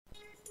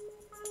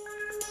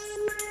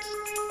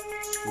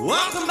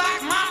Welcome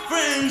back, my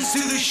friends, to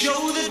the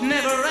show that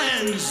never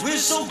ends. We're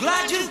so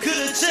glad you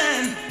could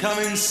attend. Come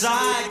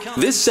inside.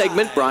 This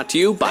segment brought to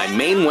you by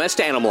Maine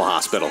West Animal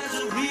Hospital.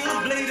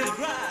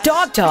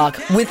 Dog Talk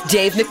with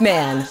Dave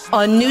McMahon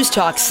on News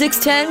Talk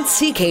 610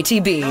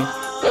 CKTB.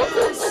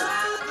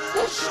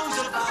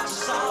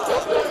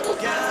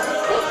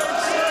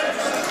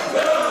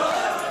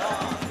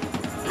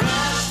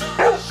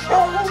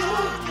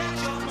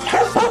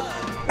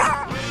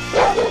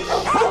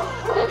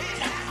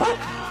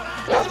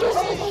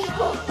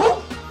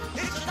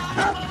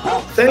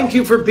 Thank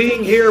you for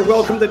being here.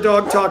 Welcome to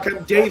Dog Talk.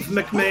 I'm Dave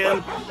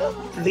McMahon,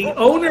 the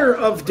owner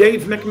of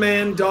Dave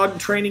McMahon Dog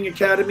Training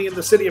Academy in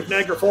the city of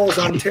Niagara Falls,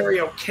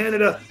 Ontario,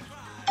 Canada.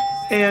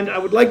 And I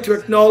would like to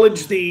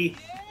acknowledge the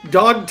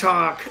Dog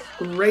Talk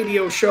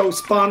radio show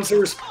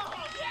sponsors.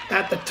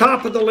 At the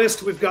top of the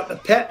list, we've got the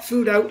Pet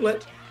Food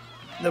Outlet,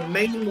 the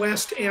Maine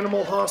West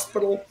Animal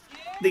Hospital,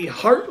 the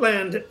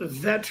Heartland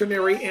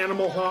Veterinary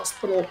Animal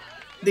Hospital,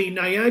 the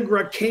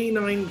Niagara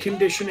Canine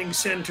Conditioning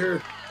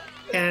Center,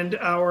 and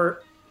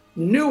our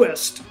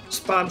newest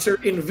sponsor,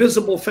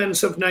 Invisible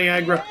Fence of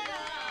Niagara.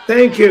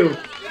 Thank you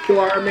to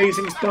our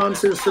amazing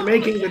sponsors for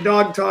making the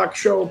Dog Talk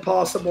show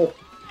possible.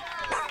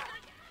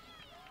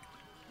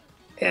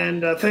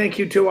 And thank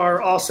you to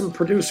our awesome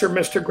producer,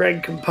 Mr.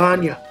 Greg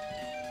Campagna,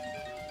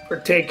 for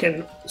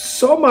taking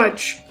so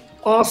much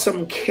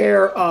awesome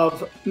care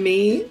of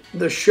me,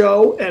 the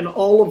show, and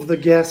all of the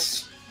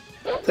guests.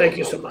 Thank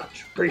you so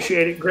much.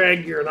 Appreciate it,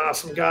 Greg. You're an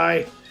awesome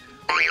guy.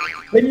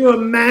 Can you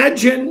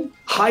imagine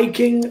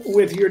hiking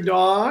with your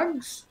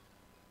dogs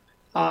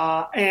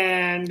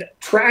and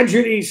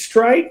tragedy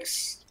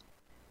strikes?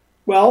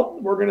 Well,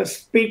 we're going to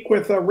speak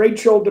with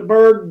Rachel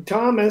DeBerg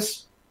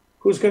Thomas,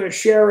 who's going to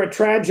share a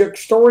tragic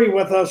story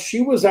with us. She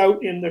was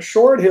out in the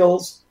short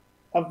hills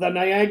of the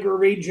Niagara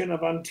region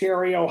of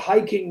Ontario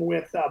hiking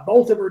with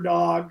both of her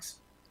dogs,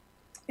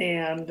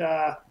 and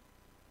a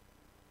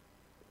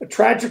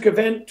tragic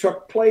event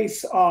took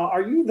place.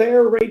 Are you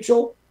there,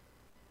 Rachel?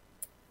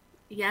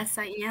 Yes,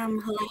 I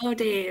am. Hello,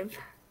 Dave.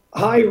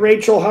 Hi,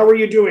 Rachel. How are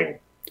you doing?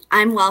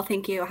 I'm well,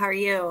 thank you. How are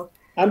you?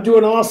 I'm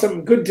doing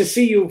awesome. Good to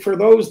see you. For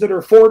those that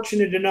are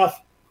fortunate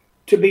enough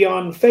to be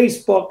on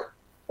Facebook,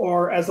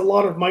 or as a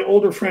lot of my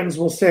older friends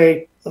will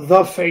say,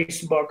 the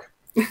Facebook,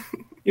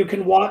 you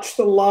can watch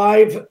the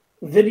live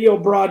video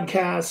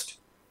broadcast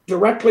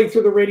directly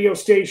through the radio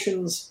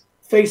station's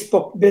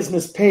Facebook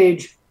business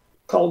page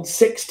called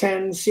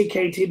 610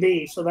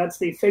 CKTB. So that's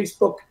the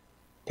Facebook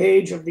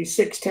page of the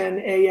 610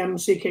 AM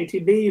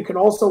CKTB. You can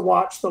also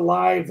watch the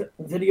live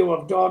video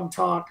of Dog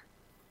Talk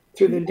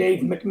through the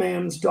Dave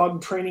McMahon's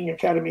Dog Training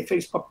Academy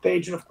Facebook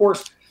page. And of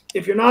course,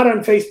 if you're not on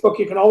Facebook,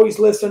 you can always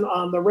listen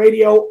on the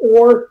radio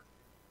or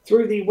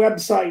through the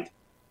website,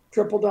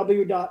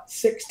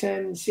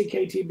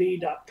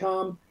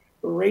 www.610cktb.com.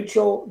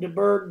 Rachel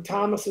DeBerg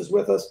Thomas is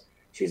with us.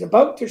 She's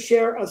about to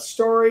share a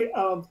story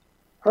of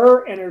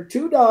her and her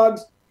two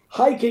dogs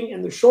hiking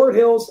in the short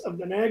hills of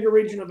the Niagara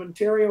region of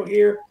Ontario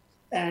here,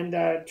 and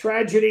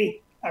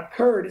tragedy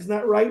occurred. Isn't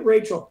that right,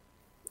 Rachel?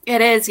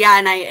 It is, yeah,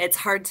 and it's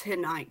hard to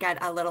not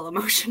get a little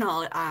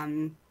emotional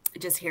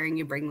just hearing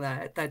you bring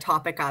the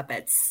topic up.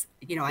 It's,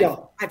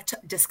 I've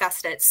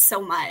discussed it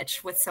so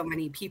much with so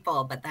many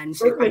people, but then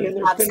certainly, and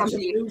there's been some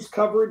news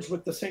coverage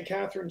with the St.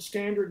 Catherine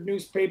Standard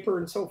newspaper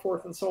and so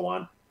forth and so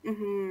on.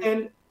 Mm-hmm.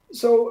 And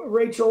so,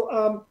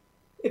 Rachel,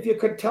 if you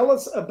could tell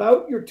us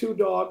about your two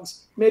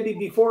dogs, maybe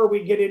before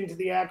we get into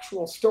the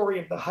actual story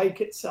of the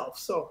hike itself.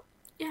 So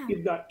yeah.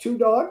 You've got two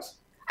dogs?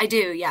 I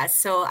do, yes.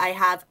 So I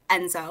have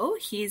Enzo.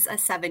 He's a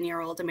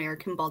 7-year-old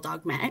American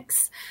Bulldog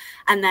mix.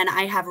 And then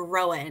I have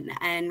Rowan.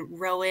 And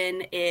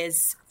Rowan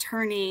is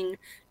turning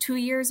 2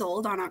 years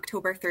old on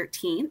October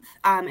 13th.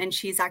 And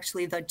she's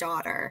actually the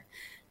daughter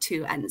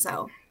to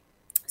Enzo.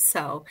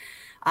 So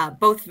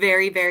both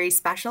very, very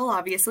special.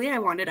 Obviously, I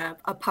wanted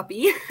a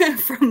puppy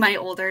from my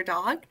older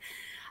dog.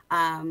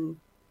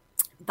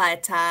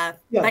 But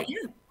yeah,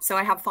 so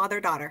I have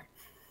father-daughter.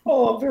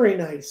 Oh, very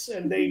nice.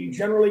 And they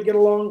generally get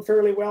along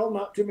fairly well,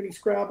 not too many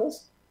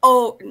scrabbles?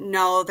 Oh,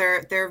 no,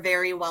 they're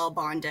very well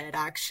bonded,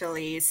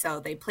 actually. So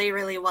they play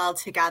really well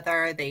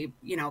together.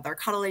 They're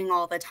cuddling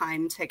all the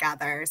time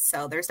together.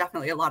 So there's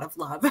definitely a lot of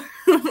love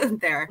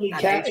there. Any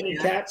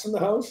cats in the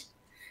house?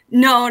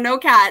 No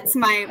cats.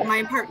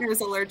 My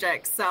partner's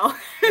allergic, so.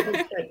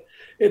 Okay.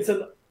 It's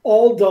an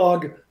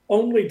all-dog,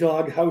 only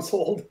dog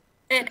household.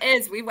 It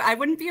is. I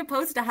wouldn't be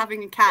opposed to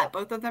having a cat.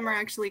 Both of them are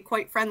actually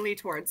quite friendly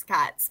towards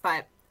cats,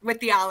 but with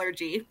the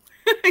allergy,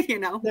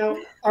 Now,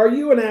 are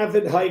you an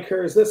avid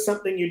hiker? Is this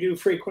something you do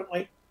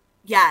frequently?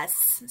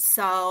 Yes.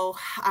 So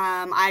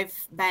I've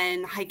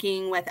been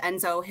hiking with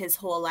Enzo his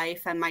whole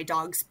life and my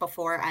dogs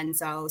before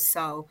Enzo.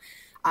 So,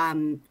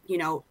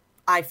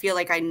 I feel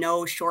like I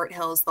know Short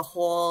Hills, the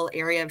whole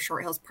area of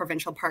Short Hills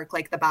Provincial Park,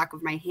 like the back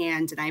of my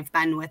hand. And I've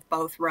been with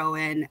both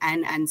Rowan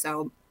and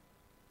Enzo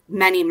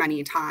many,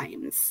 many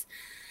times.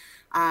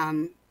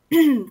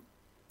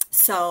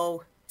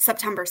 So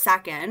September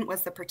 2nd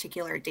was the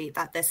particular date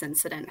that this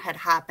incident had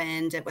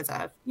happened. It was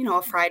a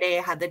Friday.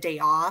 I had the day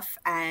off,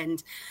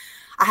 and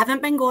I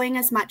haven't been going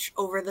as much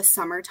over the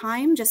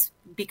summertime just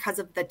because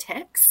of the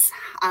ticks.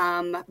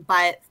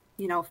 But,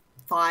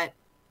 thought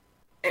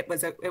it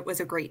was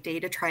a great day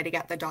to try to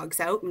get the dogs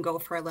out and go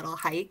for a little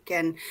hike.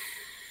 And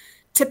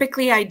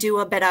typically I do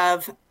a bit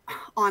of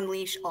on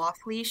leash, off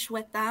leash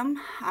with them.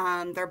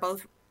 They're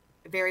both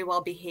very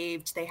well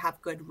behaved. They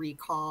have good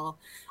recall.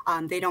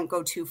 They don't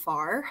go too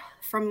far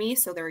from me,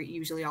 so they're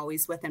usually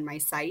always within my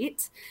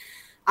sight.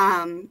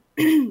 And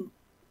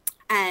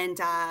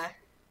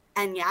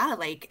yeah,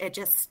 like it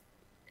just,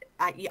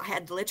 I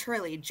had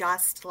literally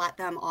just let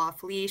them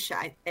off leash.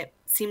 It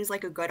seems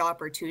like a good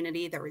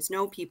opportunity. There was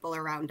no people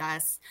around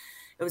us.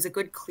 It was a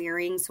good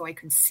clearing, so I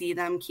could see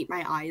them, keep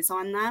my eyes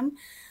on them.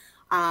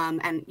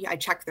 And I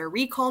checked their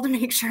recall to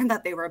make sure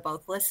that they were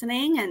both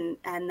listening,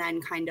 and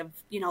then kind of,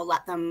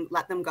 let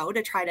them go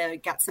to try to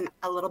get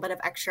a little bit of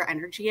extra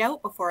energy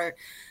out before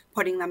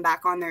putting them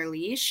back on their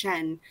leash.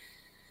 And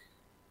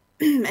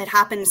it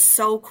happened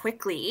so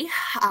quickly.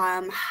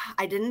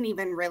 I didn't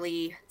even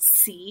really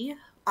see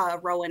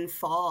Rowan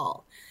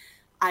fall.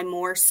 I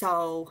more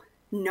so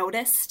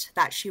noticed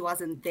that she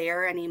wasn't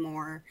there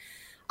anymore.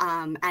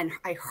 And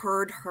I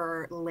heard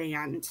her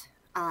land,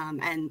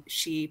 and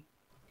she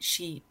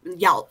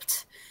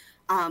yelped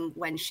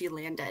when she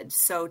landed.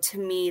 So to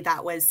me,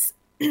 that was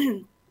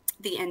the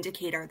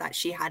indicator that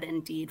she had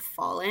indeed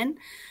fallen.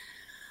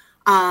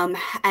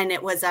 And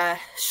it was a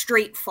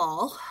straight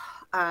fall.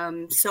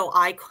 So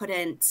I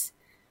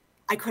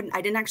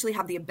didn't actually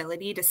have the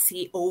ability to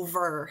see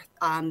over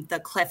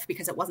the cliff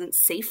because it wasn't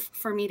safe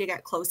for me to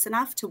get close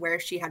enough to where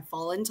she had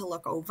fallen to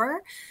look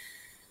over.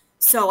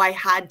 So I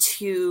had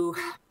to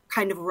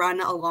kind of run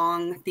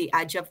along the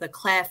edge of the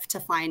cliff to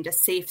find a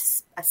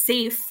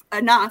safe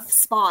enough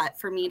spot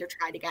for me to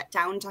try to get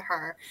down to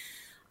her.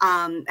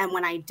 And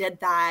when I did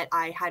that,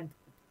 I had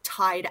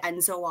tied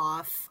Enzo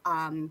off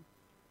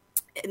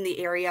in the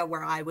area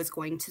where I was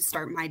going to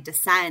start my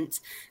descent,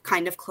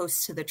 kind of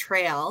close to the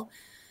trail.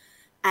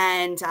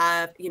 And,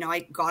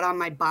 I got on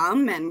my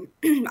bum and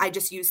I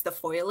just used the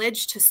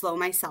foliage to slow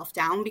myself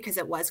down because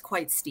it was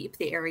quite steep,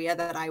 the area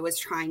that I was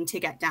trying to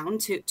get down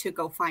to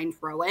go find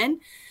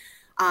Rowan.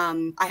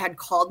 I had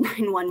called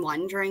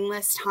 911 during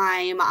this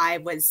time. I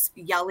was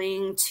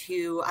yelling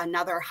to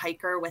another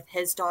hiker with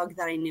his dog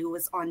that I knew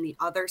was on the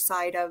other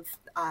side of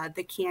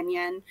the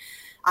canyon,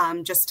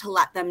 just to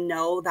let them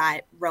know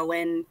that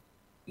Rowan,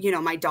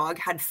 my dog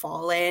had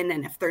fallen,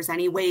 and if there's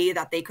any way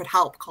that they could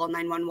help, call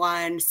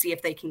 911, see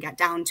if they can get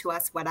down to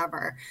us,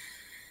 whatever.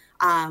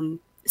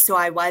 So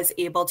I was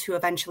able to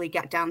eventually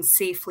get down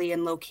safely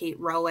and locate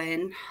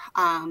Rowan.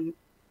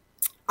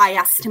 I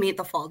estimate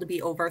the fall to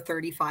be over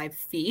 35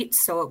 feet.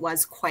 So it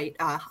was quite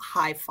a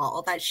high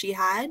fall that she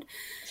had.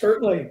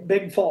 Certainly,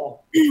 big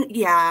fall.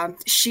 Yeah,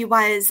 she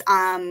was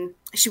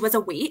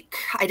awake.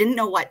 I didn't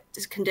know what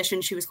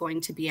condition she was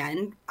going to be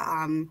in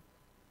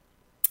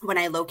when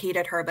I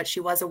located her, but she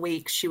was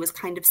awake. She was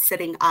kind of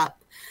sitting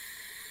up.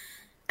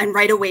 And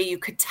right away, you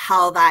could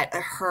tell that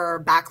her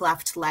back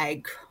left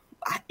leg,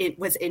 it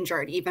was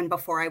injured even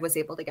before I was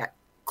able to get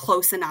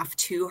close enough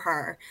to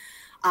her.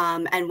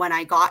 And when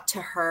I got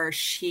to her,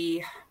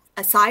 she,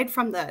 aside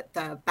from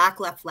the back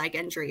left leg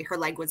injury, her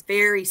leg was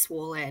very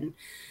swollen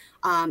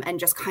and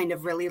just kind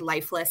of really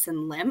lifeless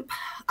and limp.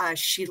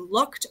 She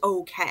looked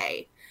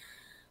okay.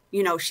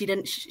 She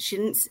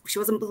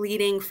wasn't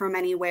bleeding from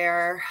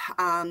anywhere,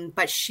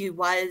 but she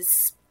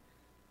was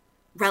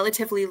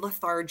relatively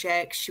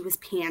lethargic. She was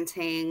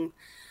panting.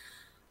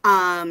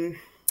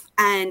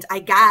 And I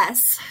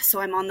guess,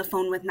 so I'm on the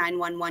phone with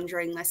 911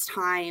 during this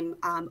time.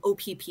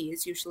 OPP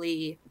is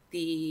usually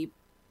the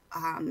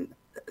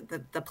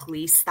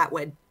police that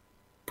would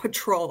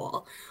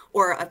patrol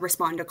or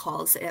respond to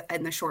calls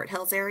in the Short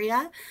Hills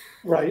area.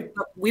 Right.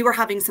 But we were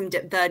having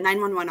the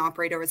 911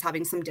 operator was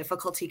having some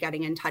difficulty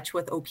getting in touch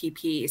with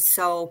OPP.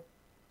 So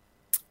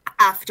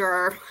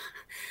after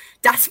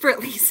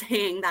desperately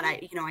saying that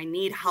I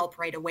need help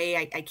right away,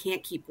 I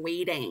can't keep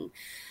waiting.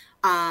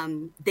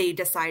 They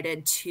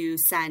decided to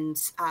send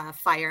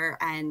fire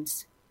and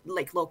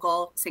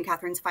local St.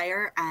 Catharines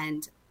Fire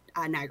and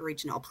Niagara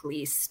Regional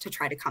Police to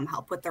try to come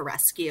help with the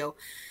rescue.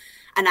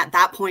 And at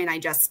that point, I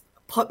just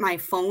put my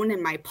phone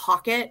in my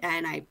pocket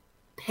and I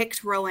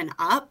picked Rowan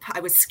up.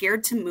 I was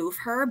scared to move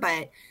her,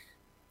 but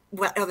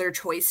what other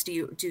choice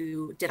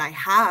did I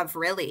have,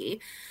 really?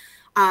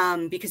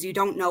 Because you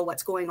don't know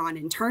what's going on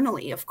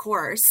internally, of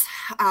course.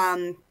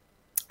 And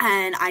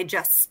I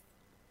just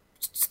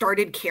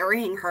started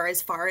carrying her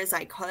as far as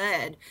I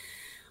could,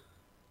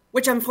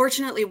 which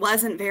unfortunately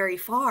wasn't very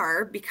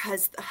far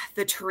because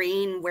the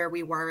terrain where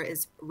we were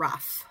is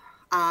rough.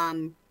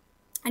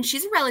 And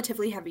she's a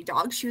relatively heavy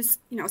dog. She was,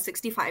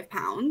 65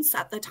 pounds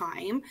at the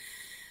time.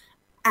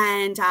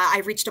 And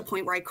I reached a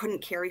point where I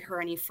couldn't carry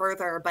her any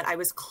further, but I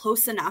was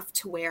close enough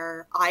to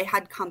where I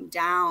had come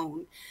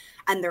down.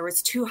 And there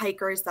was two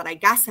hikers that I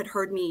guess had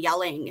heard me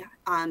yelling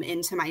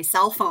into my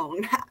cell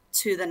phone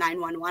to the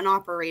 911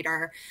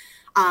 operator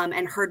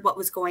and heard what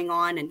was going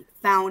on and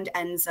found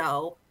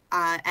Enzo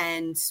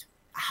and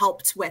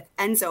helped with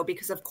Enzo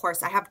because, of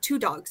course, I have 2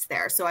 dogs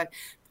there. So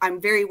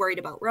I'm very worried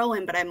about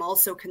Rowan, but I'm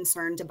also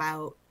concerned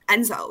about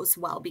Enzo's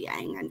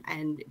well-being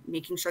and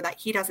making sure that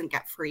he doesn't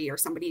get free or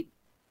somebody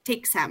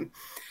takes him.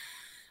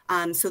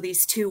 So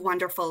these 2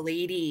 wonderful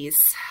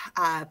ladies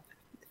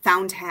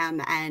found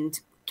him and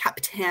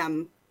kept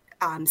him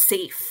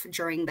safe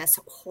during this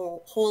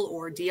whole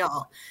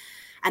ordeal.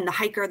 And the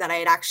hiker that I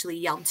had actually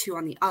yelled to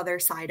on the other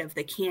side of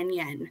the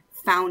canyon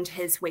found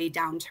his way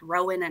down to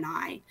Rowan and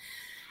I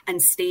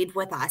and stayed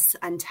with us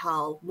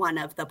until one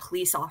of the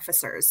police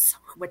officers,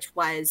 which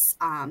was,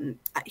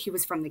 he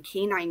was from the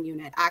K-9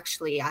 unit,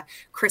 actually,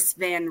 Chris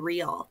Van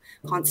Riel,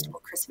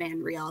 Constable Chris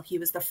Van Riel. He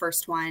was the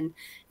first one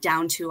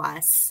down to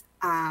us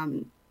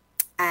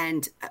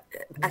and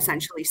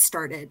essentially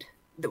started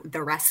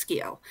the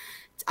rescue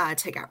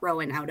to get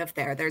Rowan out of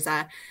there. There's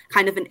a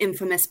kind of an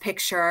infamous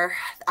picture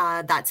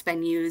that's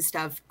been used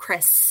of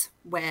Chris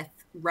with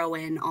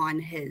Rowan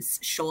on his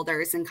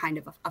shoulders and kind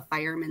of a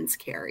fireman's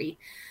carry.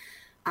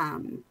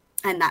 And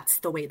that's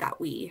the way that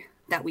we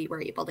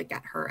were able to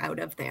get her out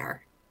of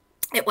there.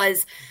 It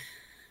was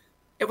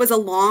a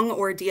long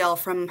ordeal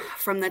from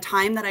the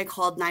time that I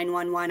called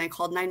 911. I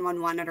called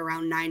 911 at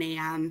around 9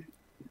 a.m.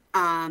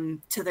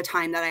 To the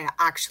time that I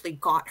actually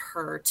got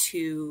her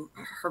to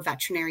her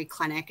veterinary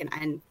clinic.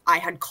 And I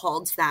had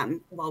called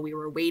them while we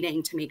were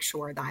waiting to make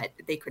sure that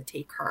they could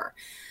take her.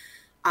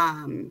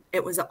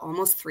 It was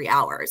almost 3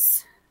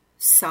 hours.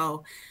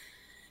 So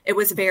it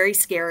was very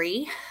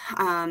scary.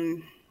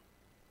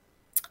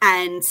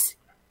 And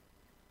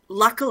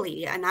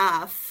luckily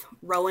enough,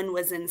 Rowan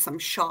was in some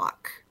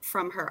shock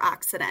from her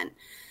accident.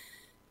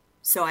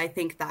 So I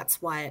think that's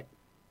what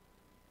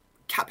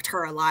kept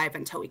her alive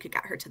until we could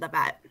get her to the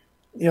vet.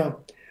 Yeah.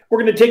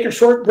 We're going to take a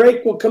short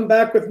break. We'll come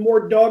back with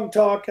more dog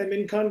talk. I'm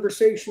in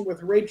conversation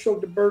with Rachel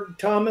DeBerg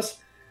Thomas,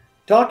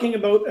 talking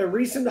about a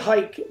recent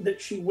hike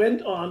that she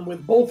went on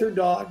with both her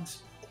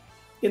dogs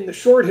in the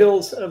short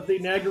hills of the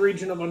Niagara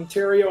region of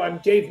Ontario. I'm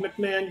Dave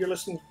McMahon. You're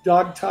listening to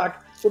Dog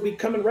Talk. We'll be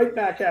coming right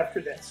back after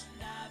this.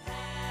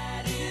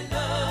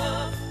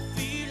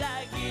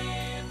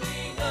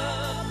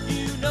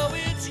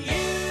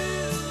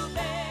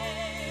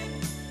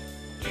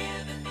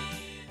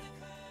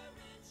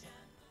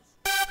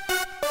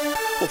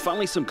 Well,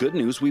 finally, some good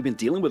news. We've been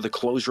dealing with the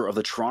closure of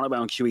the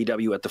Toronto-bound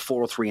QEW at the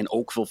 403 in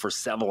Oakville for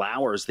several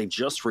hours. They've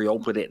just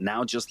reopened it.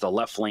 Now just the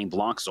left lane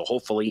block, so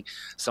hopefully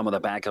some of the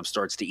backup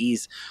starts to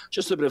ease.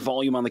 Just a bit of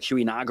volume on the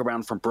QE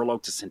Niagara-bound from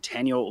Burloak to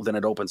Centennial. Then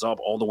it opens up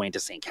all the way into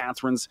St.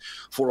 Catharines.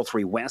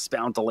 403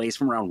 westbound delays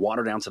from around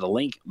Waterdown to the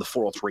link. The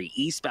 403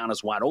 eastbound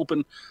is wide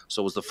open.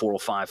 So is the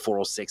 405,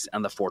 406,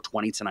 and the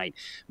 420 tonight.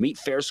 Meet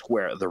Fair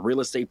Square, the real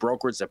estate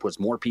brokerage that puts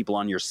more people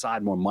on your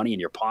side, more money in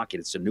your pocket.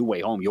 It's a new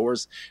way home.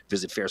 Yours.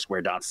 Visit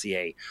fairsquare.ca.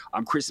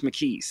 I'm Chris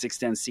McKee,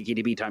 610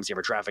 CKTB. Time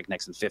saver traffic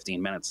next in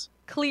 15 minutes.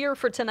 Clear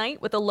for tonight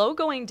with a low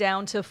going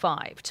down to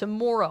 5.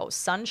 Tomorrow,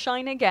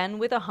 sunshine again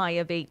with a high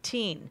of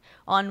 18.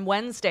 On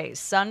Wednesday,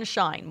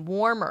 sunshine,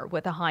 warmer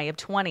with a high of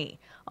 20.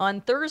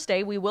 On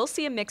Thursday, we will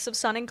see a mix of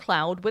sun and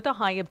cloud with a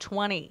high of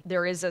 20.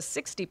 There is a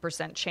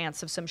 60%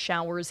 chance of some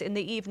showers in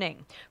the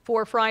evening.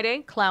 For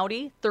Friday,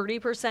 cloudy,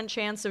 30%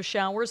 chance of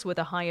showers with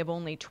a high of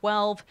only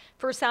 12.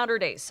 For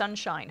Saturday,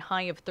 sunshine,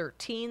 high of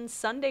 13.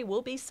 Sunday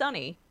will be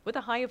sunny with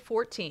a high of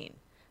 14.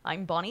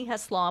 I'm Bonnie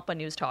Heslop on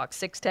News Talk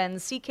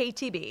 610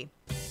 CKTB.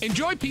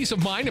 Enjoy peace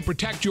of mind and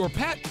protect your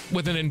pet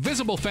with an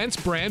Invisible Fence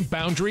brand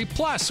Boundary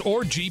Plus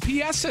or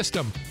GPS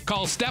system.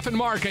 Call Steph and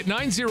Mark at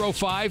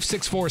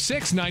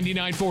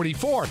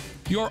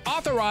 905-646-9944. Your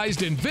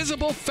authorized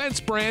Invisible Fence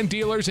brand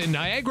dealers in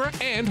Niagara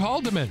and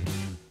Haldeman.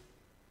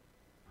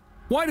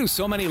 Why do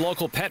so many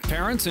local pet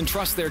parents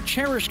entrust their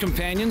cherished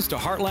companions to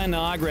Heartland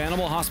Niagara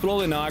Animal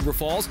Hospital in Niagara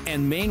Falls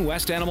and Maine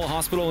West Animal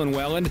Hospital in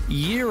Welland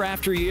year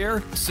after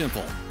year?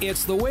 Simple.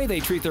 It's the way they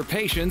treat their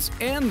patients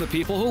and the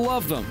people who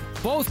love them.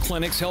 Both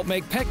clinics help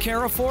make pet care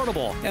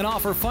affordable and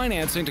offer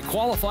financing to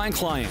qualifying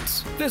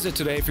clients. Visit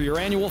today for your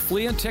annual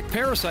flea and tick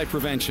parasite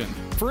prevention.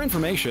 For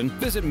information,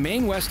 visit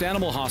Maine West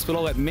Animal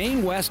Hospital at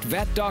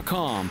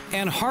mainwestvet.com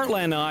and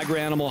Heartland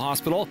Niagara Animal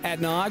Hospital at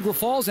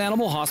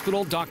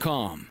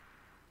niagarafallsanimalhospital.com.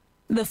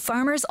 The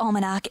Farmer's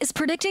Almanac is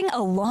predicting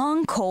a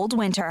long, cold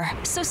winter.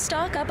 So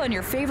stock up on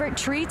your favorite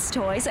treats,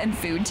 toys, and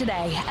food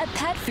today at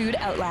Pet Food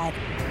Outlet.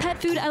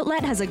 Pet Food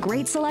Outlet has a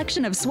great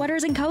selection of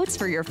sweaters and coats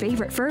for your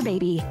favorite fur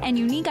baby and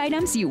unique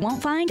items you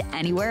won't find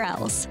anywhere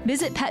else.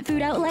 Visit Pet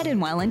Food Outlet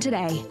in Welland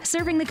today,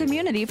 serving the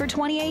community for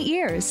 28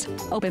 years.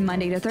 Open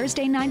Monday to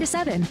Thursday 9 to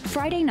 7,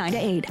 Friday 9 to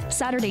 8,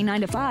 Saturday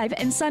 9 to 5,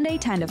 and Sunday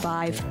 10 to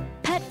 5.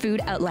 Pet Food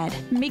Outlet,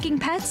 making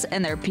pets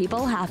and their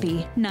people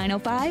happy.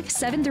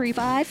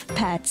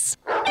 905-735-PETS.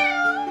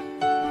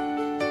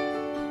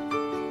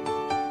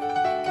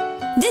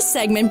 This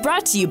segment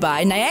brought to you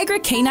by Niagara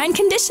Canine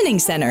Conditioning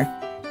Center.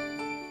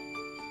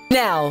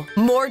 Now,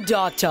 more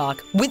Dog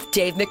Talk with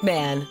Dave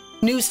McMahon.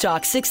 News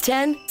Talk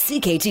 610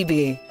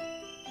 CKTB.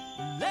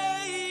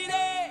 Lady,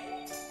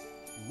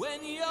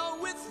 when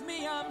you're with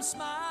me, I'm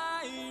smiling.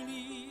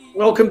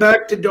 Welcome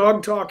back to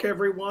Dog Talk,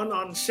 everyone,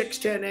 on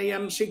 610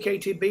 AM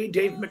CKTB.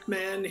 Dave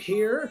McMahon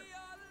here.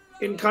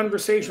 in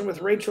conversation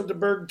with Rachel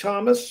DeBerg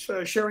Thomas,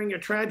 sharing a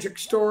tragic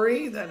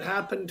story that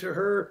happened to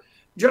her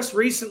just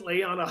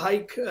recently on a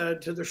hike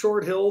to the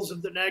short hills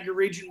of the Niagara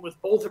region with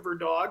both of her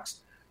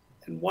dogs.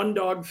 And one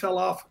dog fell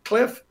off a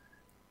cliff,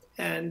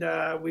 and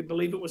we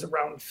believe it was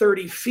around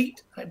 30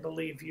 feet, I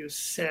believe you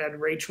said.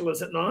 Rachel,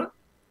 is it not?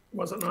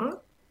 Was it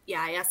not?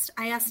 Yeah,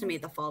 I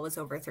estimate the fall was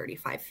over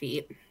 35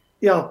 feet.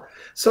 Yeah.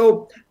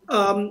 So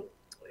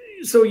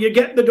you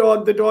get the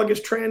dog. The dog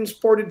is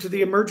transported to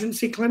the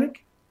emergency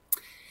clinic?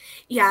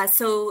 Yeah,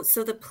 so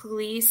the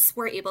police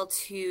were able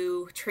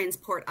to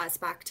transport us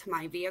back to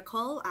my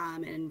vehicle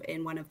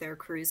in one of their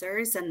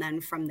cruisers. And then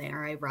from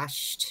there, I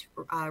rushed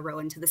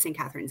Rowan to the St.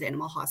 Catharines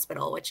Animal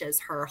Hospital, which is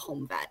her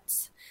home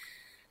vet.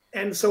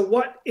 And so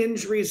what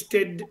injuries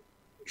did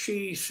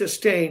she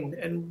sustain,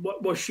 and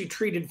what was she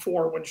treated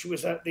for when she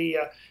was at the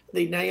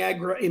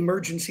Niagara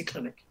Emergency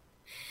Clinic?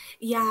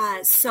 Yeah,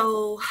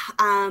 so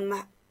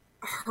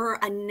her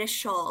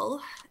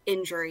initial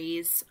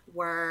injuries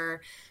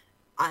were...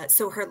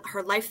 So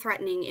her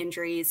life-threatening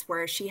injuries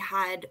were she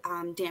had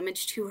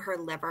damage to her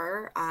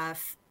liver,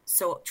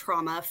 so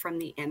trauma from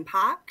the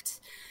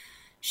impact.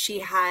 She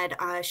had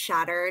a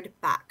shattered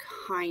back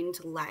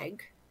hind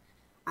leg.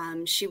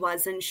 She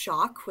was in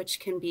shock,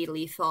 which can be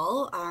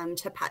lethal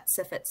to pets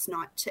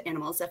to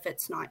animals if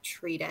it's not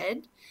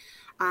treated.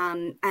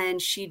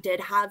 And she did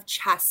have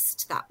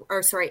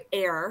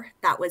air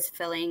that was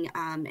filling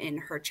in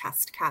her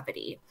chest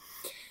cavity.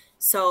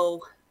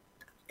 So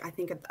I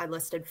think I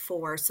listed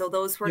 4. So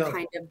those were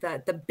kind of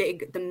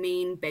the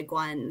main big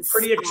ones.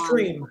 Pretty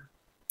extreme.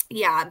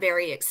 Yeah,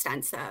 very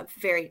extensive.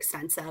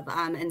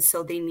 And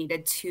so they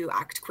needed to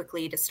act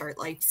quickly to start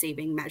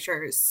life-saving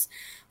measures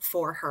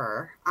for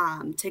her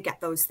to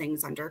get those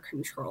things under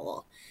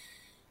control.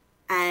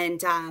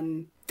 And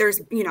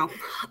there's,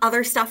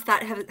 other stuff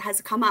that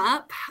has come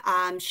up.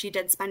 She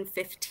did spend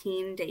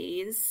 15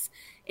 days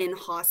in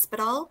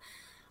hospital.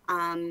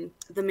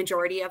 The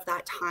majority of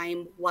that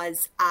time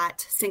was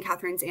at St.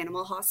 Catharines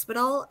Animal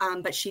Hospital,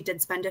 but she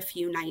did spend a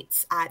few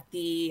nights at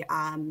the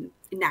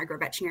Niagara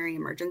Veterinary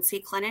Emergency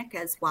Clinic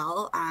as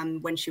well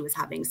when she was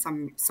having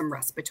some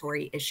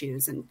respiratory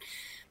issues, and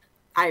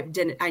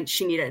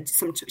she needed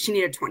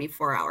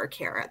 24-hour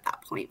care at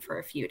that point for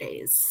a few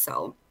days.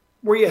 So,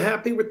 were you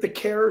happy with the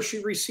care she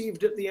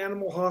received at the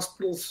animal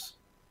hospitals?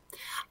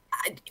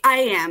 I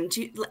am.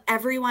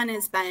 Everyone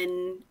has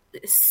been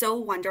so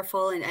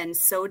wonderful and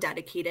so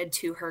dedicated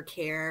to her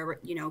care,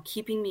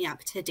 keeping me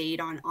up to date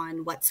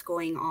on what's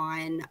going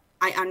on.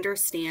 I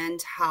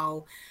understand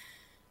how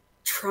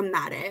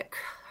traumatic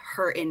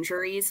her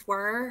injuries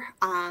were,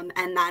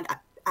 and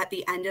that at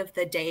the end of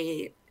the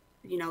day,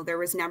 there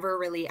was never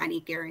really any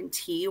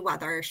guarantee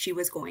whether she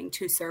was going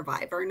to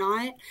survive or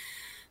not.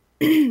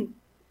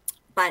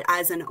 But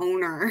as an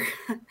owner,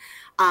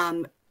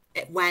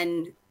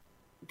 when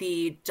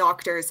the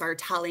doctors are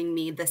telling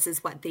me this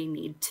is what they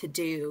need to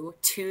do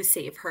to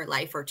save her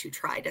life or to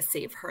try to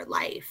save her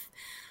life,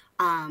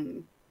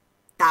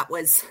 that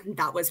was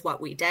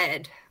what we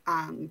did,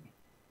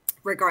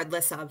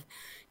 regardless of,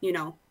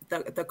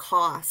 the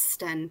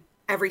cost and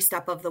every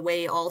step of the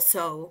way.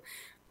 Also,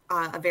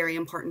 a very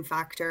important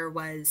factor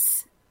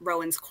was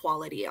Rowan's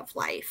quality of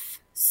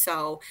life.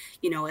 So,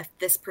 if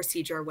this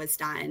procedure was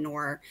done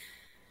or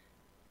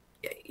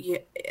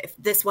if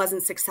this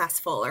wasn't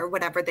successful or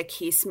whatever the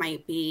case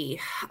might be,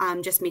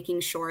 just making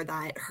sure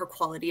that her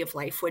quality of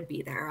life would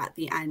be there at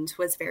the end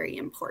was very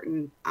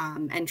important,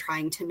 and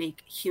trying to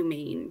make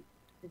humane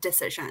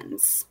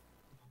decisions.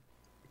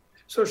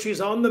 So she's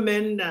on the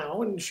mend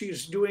now and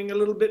she's doing a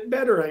little bit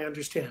better, I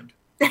understand.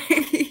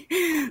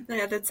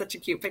 Yeah, that's such a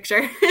cute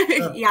picture.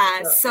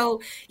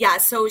 So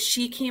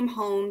she came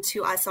home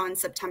to us on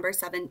September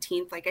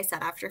 17th, like I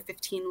said, after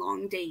 15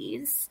 long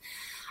days.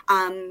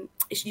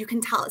 You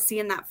can see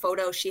in that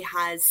photo, she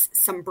has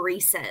some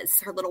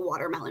braces, her little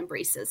watermelon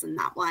braces in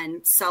that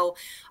one. So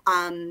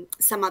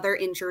some other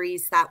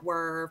injuries that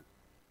were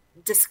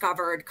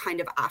discovered kind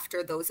of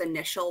after those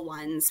initial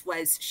ones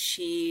was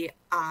she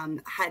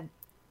had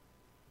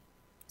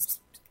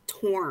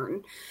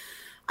torn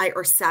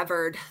or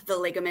severed the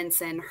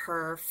ligaments in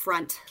her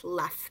front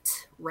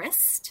left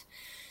wrist.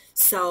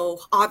 So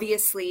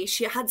obviously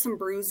she had some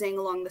bruising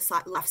along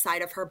the left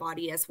side of her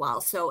body as well.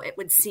 So it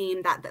would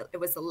seem that it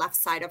was the left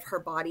side of her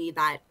body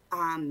that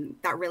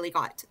really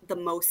got the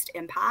most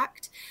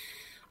impact.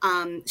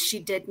 She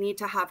did need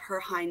to have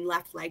her hind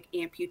left leg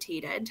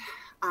amputated.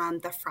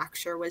 The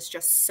fracture was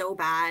just so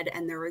bad,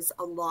 and there was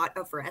a lot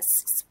of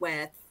risks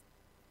with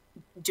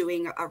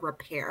doing a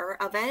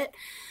repair of it.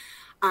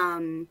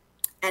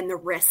 And the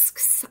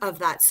risks of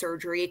that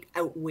surgery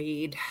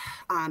outweighed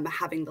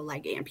having the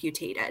leg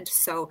amputated.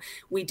 So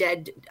we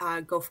did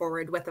go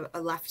forward with a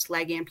left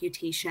leg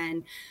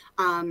amputation.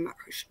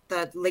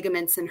 The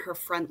ligaments in her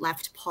front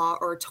left paw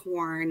are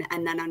torn.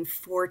 And then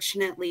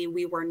unfortunately,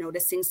 we were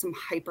noticing some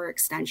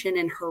hyperextension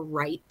in her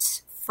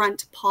right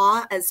front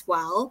paw as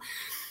well.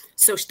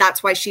 So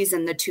that's why she's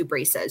in the 2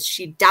 braces.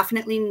 She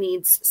definitely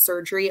needs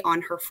surgery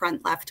on her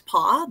front left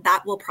paw.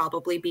 That will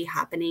probably be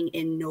happening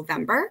in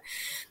November.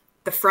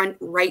 The front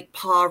right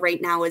paw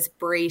right now is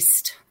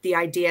braced. The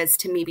idea is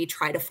to maybe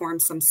try to form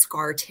some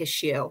scar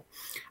tissue,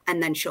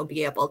 and then she'll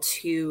be able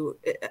to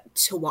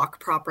walk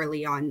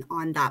properly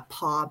on that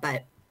paw.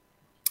 But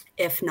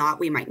if not,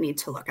 we might need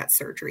to look at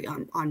surgery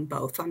on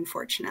both,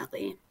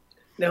 unfortunately.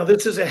 Now,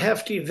 this is a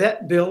hefty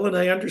vet bill, and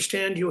I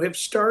understand you have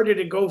started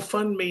a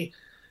GoFundMe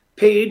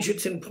page.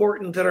 It's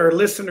important that our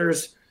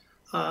listeners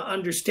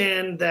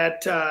understand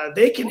that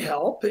they can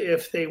help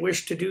if they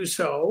wish to do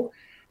so.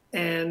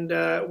 And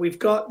we've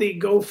got the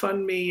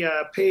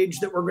GoFundMe page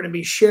that we're going to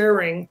be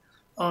sharing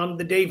on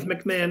the Dave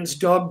McMahon's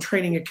Dog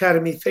Training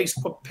Academy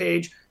Facebook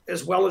page,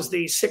 as well as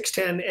the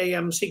 610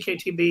 AM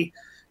CKTB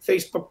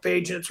Facebook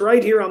page. And it's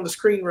right here on the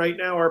screen right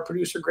now. Our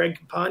producer, Greg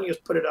Campagna, has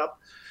put it up.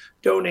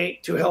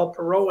 Donate to help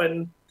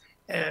Rowan,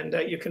 and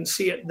you can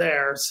see it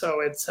there. So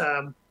it's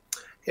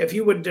if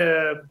you would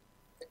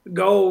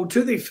go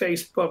to the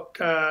Facebook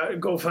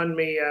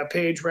GoFundMe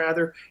page,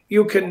 rather,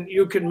 you can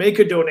make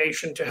a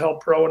donation to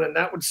help Rowan, and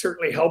that would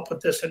certainly help with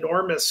this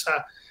enormous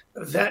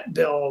vet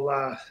bill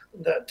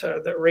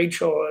that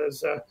Rachel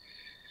has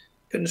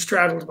been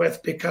straddled with,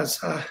 because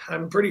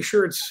I'm pretty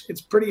sure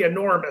it's pretty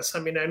enormous. I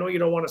mean, I know you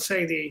don't want to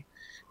say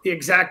the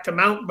exact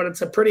amount, but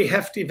it's a pretty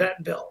hefty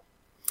vet bill.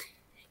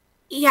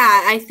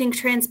 Yeah, I think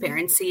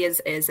transparency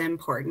is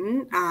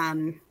important.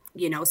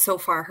 So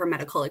far her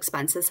medical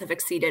expenses have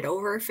exceeded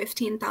over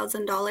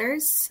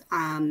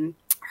 $15,000.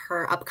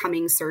 Her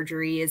upcoming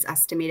surgery is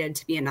estimated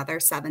to be another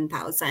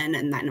 $7,000.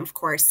 And then, of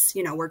course,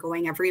 we're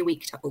going every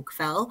week to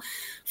Oakville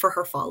for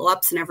her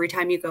follow-ups. And every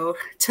time you go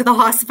to the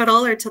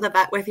hospital or to the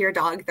vet with your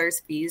dog, there's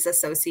fees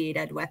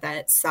associated with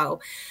it. So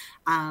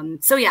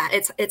yeah,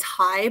 it's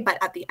high,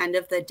 but at the end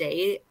of the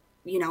day,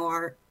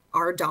 our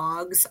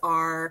dogs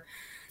are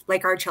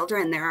like our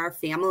children. They're our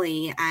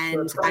family,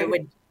 and right. I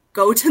would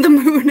go to the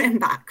moon and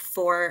back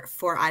for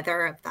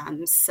either of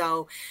them.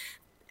 So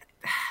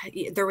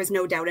there was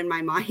no doubt in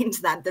my mind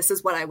that this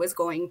is what I was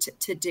going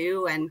to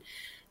do. And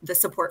the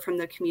support from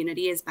the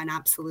community has been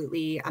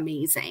absolutely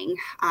amazing.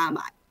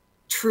 I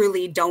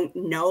truly don't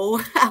know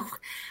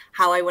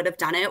how I would have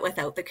done it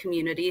without the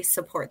community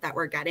support that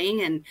we're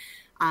getting. And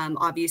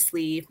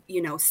obviously,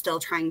 still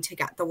trying to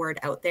get the word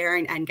out there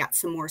and get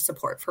some more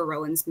support for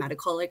Rowan's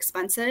medical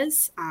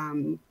expenses,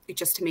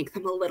 just to make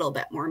them a little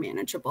bit more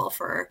manageable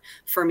for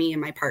me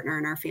and my partner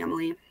and our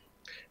family.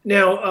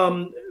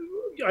 Now,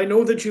 I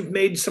know that you've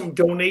made some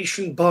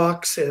donation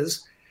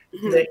boxes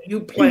that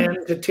you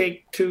plan to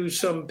take to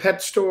some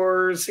pet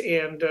stores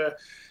and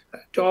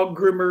dog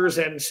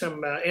groomers and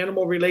some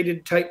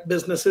animal-related type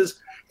businesses,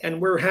 and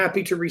we're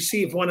happy to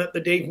receive one at the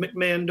Dave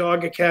McMahon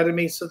Dog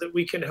Academy so that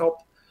we can help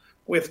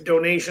with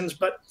donations.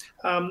 But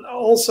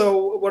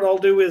also what I'll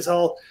do is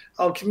I'll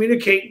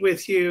communicate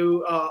with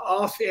you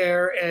off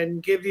air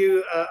and give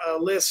you a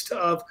list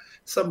of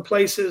some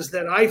places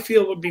that I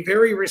feel would be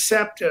very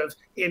receptive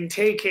in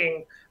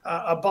taking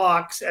a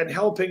box and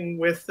helping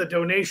with the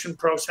donation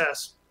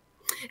process.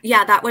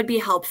 Yeah, that would be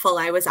helpful.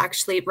 I was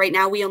actually, right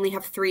now we only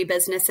have 3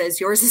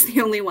 businesses. Yours is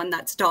the only one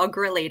that's dog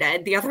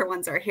related. The other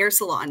ones are hair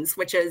salons,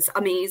 which is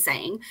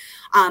amazing.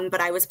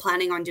 But I was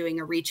planning on doing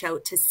a reach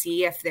out to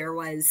see if there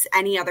was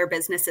any other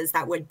businesses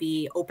that would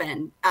be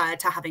open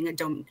to having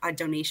a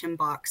donation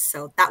box.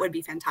 So that would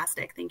be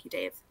fantastic. Thank you,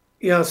 Dave.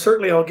 Yeah,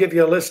 certainly. I'll give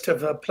you a list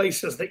of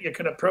places that you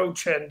can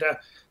approach, and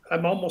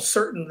I'm almost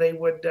certain they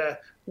would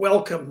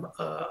welcome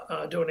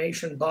a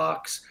donation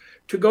box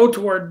to go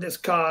toward this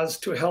cause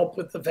to help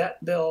with the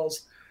vet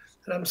bills.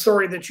 And I'm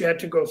sorry that you had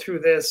to go through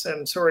this,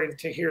 and sorry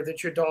to hear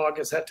that your dog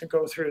has had to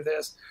go through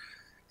this.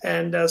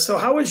 And so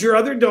how is your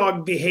other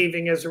dog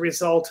behaving as a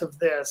result of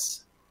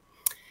this?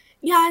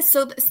 Yeah,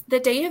 so the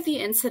day of the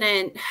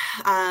incident,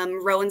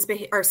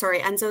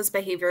 Enzo's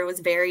behavior was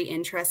very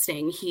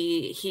interesting.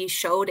 He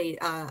showed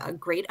a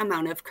great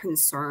amount of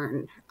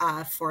concern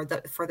for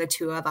the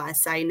two of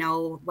us. I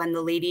know when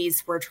the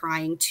ladies were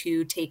trying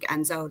to take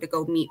Enzo to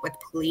go meet with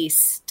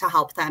police to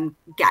help them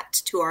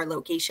get to our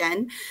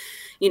location,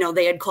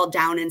 they had called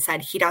down and said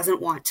he doesn't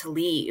want to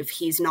leave.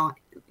 He's not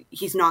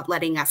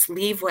letting us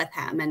leave with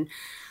him. And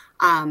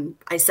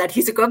I said,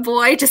 he's a good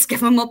boy, just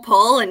give him a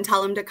pull and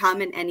tell him to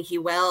come, and he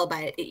will.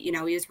 But, he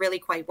was really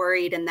quite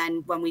worried. And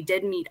then when we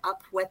did meet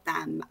up with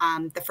them,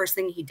 the first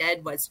thing he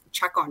did was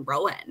check on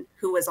Rowan,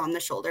 who was on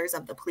the shoulders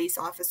of the police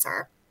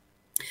officer.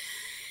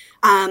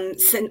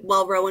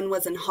 While Rowan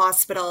was in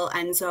hospital,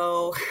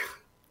 Enzo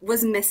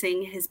was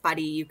missing his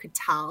buddy, you could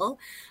tell.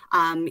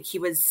 He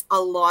was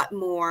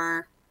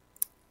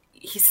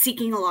he's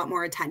seeking a lot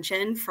more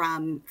attention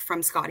from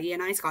Scotty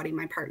and I, Scotty,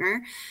 my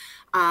partner.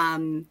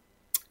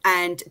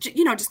 And,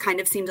 just kind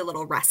of seemed a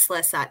little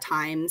restless at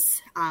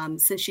times.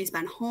 Since she's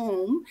been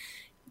home,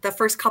 the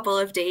first couple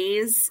of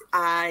days,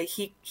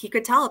 he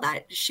could tell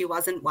that she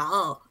wasn't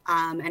well,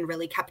 and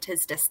really kept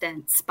his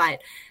distance.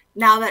 But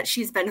now that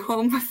she's been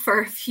home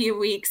for a few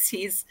weeks,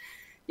 he's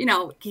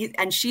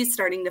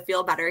starting to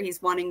feel better.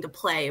 He's wanting to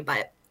play,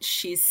 but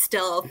she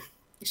still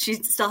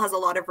has a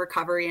lot of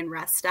recovery and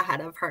rest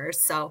ahead of her.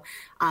 So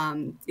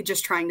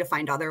just trying to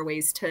find other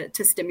ways to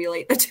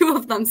stimulate the two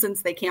of them,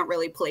 since they can't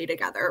really play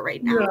together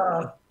right now.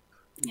 Yeah.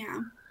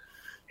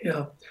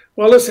 Yeah.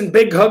 Well, listen,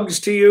 big hugs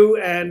to you,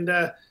 and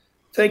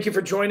thank you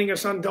for joining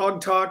us on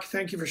Dog Talk.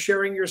 Thank you for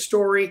sharing your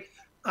story.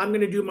 I'm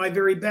going to do my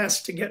very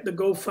best to get the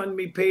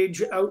GoFundMe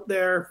page out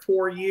there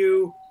for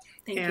you.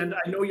 Thank you.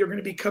 I know you're going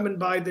to be coming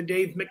by the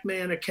Dave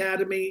McMahon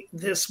Academy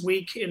this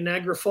week in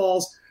Niagara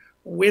Falls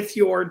with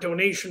your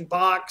donation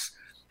box.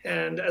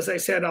 And as I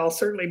said, I'll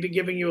certainly be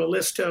giving you a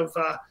list of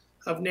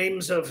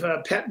names of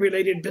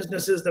pet-related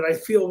businesses that I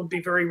feel would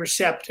be very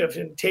receptive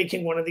in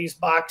taking one of these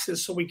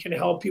boxes so we can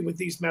help you with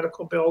these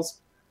medical bills.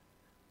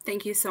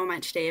 Thank you so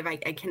much, Dave. I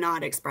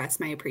cannot express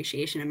my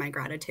appreciation and my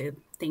gratitude.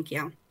 Thank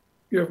you.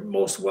 You're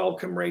most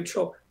welcome,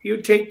 Rachel.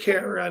 You take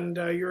care, and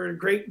you're a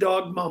great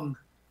dog mom.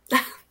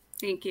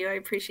 Thank you. I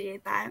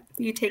appreciate that.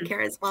 You take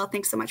care as well.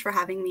 Thanks so much for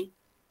having me.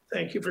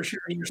 Thank you for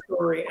sharing your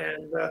story,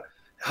 and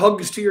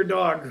hugs to your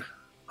dog.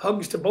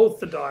 Hugs to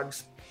both the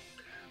dogs.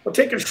 We'll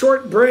take a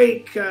short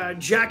break.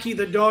 Jackie,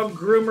 the dog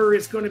groomer,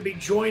 is going to be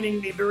joining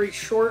me very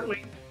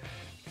shortly.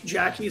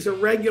 Jackie's a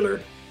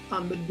regular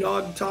on the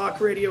Dog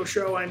Talk radio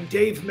show. I'm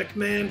Dave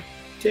McMahon.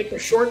 Take a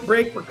short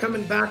break. We're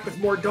coming back with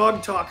more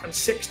Dog Talk on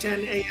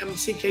 610 AM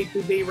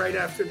CKTB right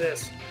after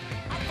this.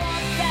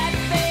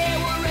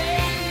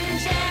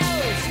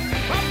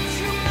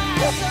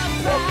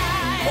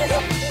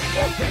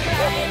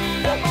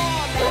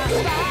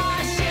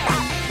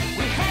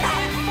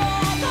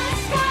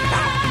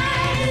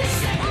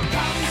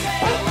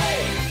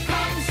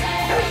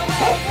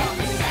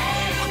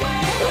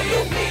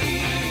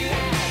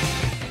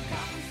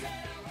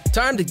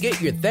 Time to get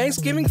your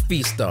Thanksgiving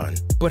feast on.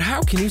 But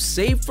how can you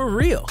save for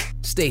real?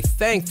 Stay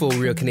thankful,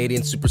 Real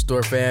Canadian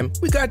Superstore fam.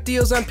 We got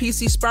deals on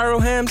PC spiral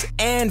hams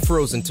and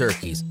frozen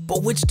turkeys.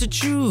 But which to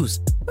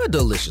choose? A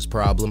delicious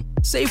problem.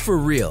 Save for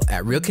real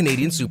at Real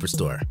Canadian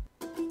Superstore.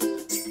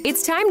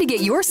 It's time to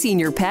get your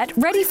senior pet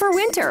ready for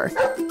winter.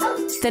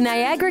 The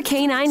Niagara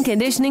Canine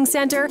Conditioning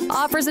Center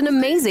offers an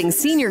amazing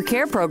senior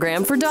care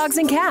program for dogs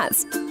and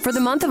cats. For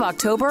the month of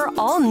October,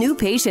 all new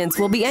patients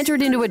will be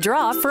entered into a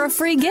draw for a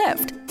free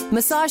gift.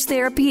 Massage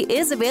therapy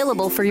is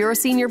available for your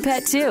senior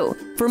pet too.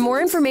 For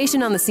more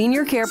information on the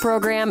senior care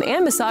program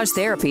and massage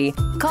therapy,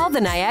 call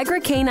the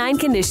Niagara Canine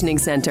Conditioning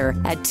Center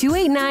at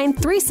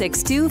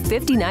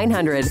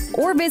 289-362-5900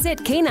 or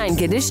visit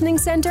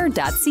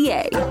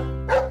canineconditioningcenter.ca.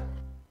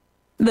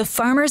 The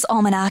Farmer's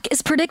Almanac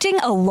is predicting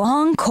a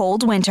long,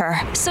 cold winter.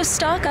 So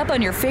stock up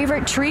on your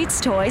favorite treats,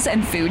 toys,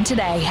 and food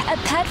today at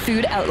Pet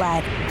Food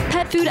Outlet.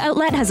 Pet Food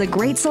Outlet has a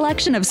great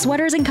selection of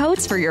sweaters and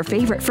coats for your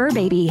favorite fur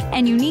baby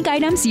and unique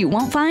items you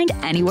won't find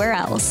anywhere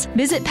else.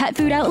 Visit Pet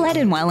Food Outlet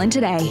in Welland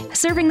today,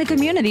 serving the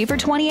community for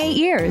 28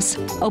 years.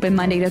 Open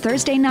Monday to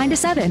Thursday 9 to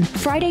 7,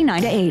 Friday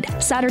 9 to 8,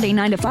 Saturday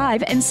 9 to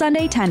 5, and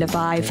Sunday 10 to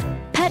 5.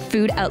 Pet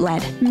Food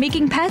Outlet,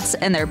 making pets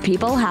and their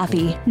people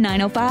happy.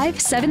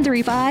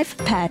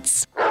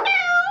 905-735-PETS.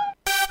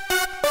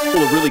 Well,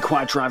 a really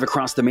quiet drive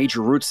across the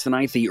major routes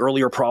tonight. The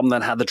earlier problem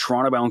that had the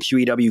Toronto-bound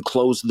QEW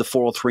closed, the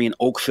 403 in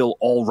Oakville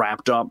all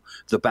wrapped up.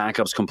 The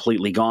backup's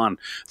completely gone.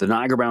 The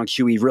Niagara-bound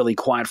QE really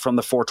quiet from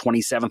the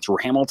 427 through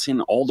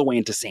Hamilton all the way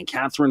into St.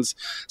 Catharines.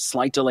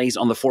 Slight delays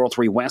on the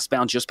 403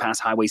 westbound just past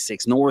Highway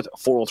 6 North.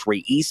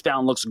 403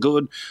 eastbound looks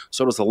good.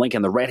 So does the link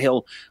in the Red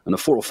Hill. And the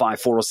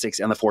 405, 406,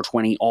 and the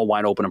 420 all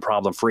wide open and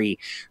problem-free.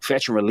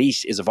 Fetch and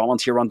Release is a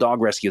volunteer-run dog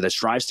rescue that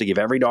strives to give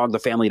every dog the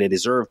family they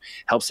deserve.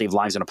 Help save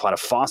lives in a plot of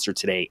foster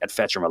today at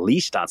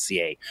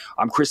fetchandrelease.ca.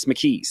 I'm Chris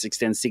McKee,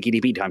 610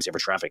 CKDB Time Saver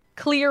Traffic.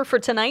 Clear for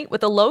tonight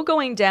with a low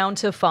going down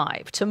to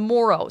 5.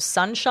 Tomorrow,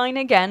 sunshine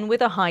again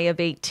with a high of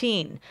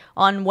 18.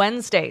 On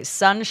Wednesday,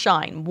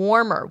 sunshine,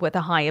 warmer with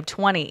a high of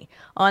 20.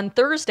 On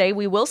Thursday,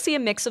 we will see a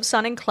mix of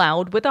sun and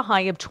cloud with a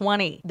high of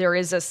 20. There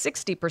is a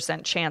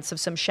 60% chance of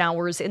some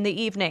showers in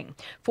the evening.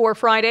 For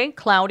Friday,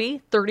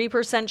 cloudy,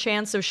 30%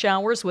 chance of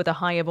showers with a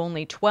high of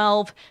only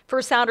 12.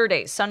 For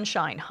Saturday,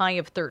 sunshine, high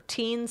of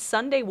 13.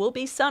 Sunday will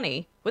be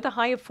sunny with a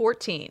high of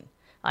 14.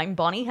 I'm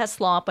Bonnie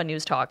Heslop on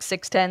News Talk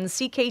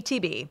 610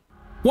 CKTB.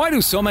 Why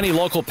do so many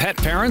local pet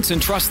parents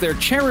entrust their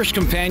cherished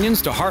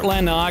companions to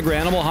Heartland Niagara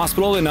Animal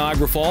Hospital in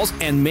Niagara Falls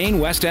and Maine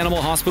West Animal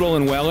Hospital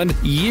in Welland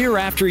year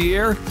after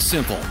year?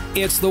 Simple.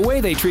 It's the way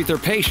they treat their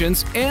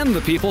patients and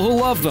the people who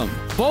love them.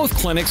 Both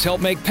clinics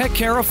help make pet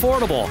care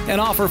affordable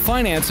and offer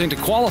financing to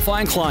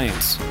qualifying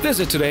clients.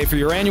 Visit today for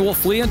your annual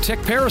flea and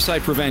tick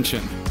parasite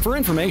prevention. For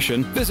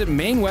information, visit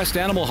Maine West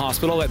Animal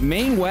Hospital at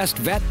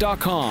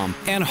mainwestvet.com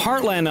and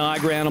Heartland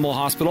Niagara Animal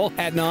Hospital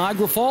at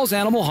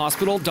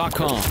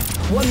niagarafallsanimalhospital.com.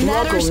 What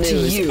matters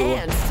to you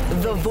and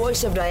the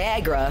voice of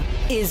Niagara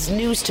is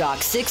News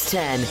Talk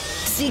 610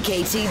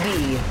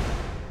 CKTB.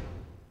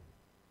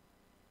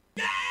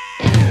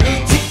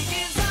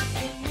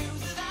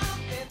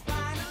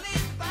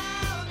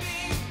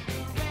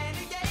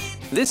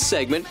 This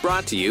segment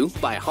brought to you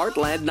by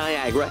Heartland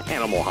Niagara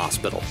Animal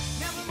Hospital.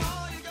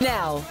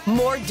 Now,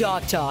 more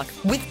Dog Talk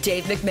with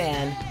Dave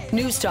McMahon.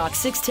 News Talk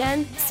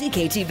 610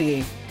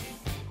 CKTB.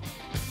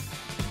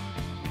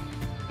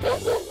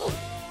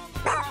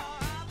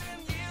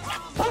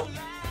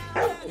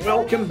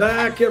 Welcome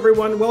back,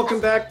 everyone. Welcome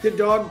back to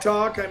Dog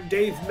Talk. I'm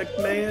Dave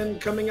McMahon.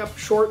 Coming up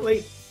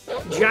shortly,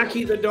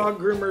 Jackie, the dog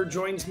groomer,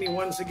 joins me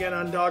once again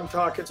on Dog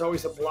Talk. It's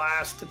always a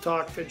blast to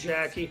talk to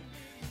Jackie.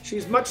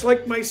 She's much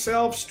like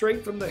myself,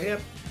 straight from the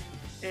hip,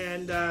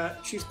 and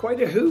she's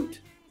quite a hoot.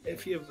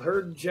 If you've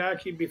heard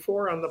Jackie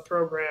before on the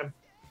program,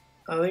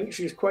 I think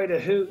she's quite a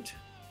hoot,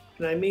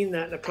 and I mean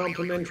that in a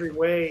complimentary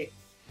way.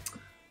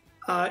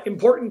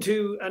 Important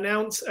to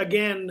announce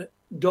again,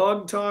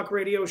 Dog Talk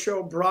radio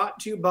show brought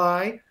to you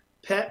by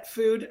Pet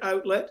Food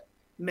Outlet,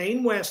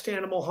 Maine West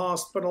Animal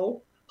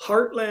Hospital,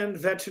 Heartland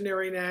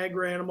Veterinary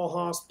Niagara Animal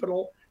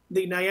Hospital,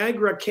 the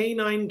Niagara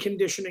Canine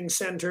Conditioning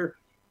Center,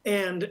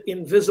 and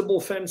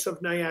Invisible Fence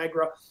of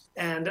Niagara.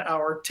 And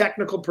our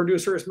technical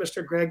producer is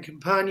Mr. Greg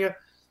Campagna.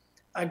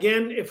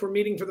 Again, if we're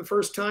meeting for the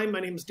first time, my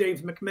name is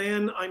Dave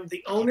McMahon. I'm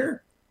the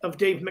owner of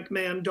Dave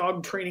McMahon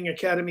Dog Training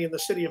Academy in the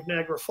city of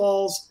Niagara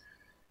Falls.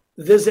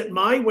 Visit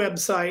my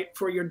website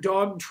for your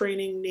dog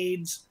training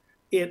needs.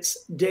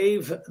 It's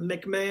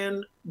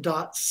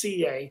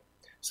davemcmahon.ca.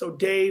 So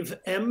Dave,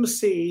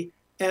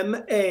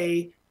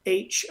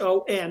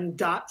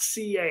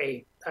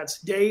 MCMAHON.ca.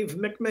 That's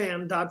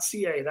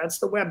davemcmahon.ca. That's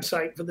the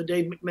website for the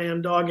Dave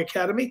McMahon Dog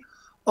Academy.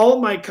 All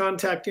my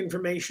contact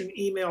information,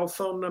 email,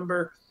 phone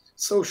number,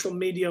 social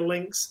media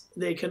links,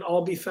 they can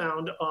all be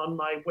found on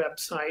my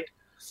website.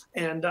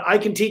 And I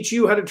can teach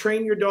you how to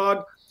train your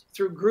dog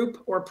through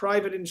group or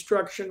private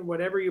instruction,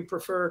 whatever you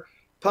prefer.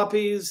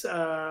 Puppies,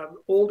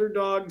 older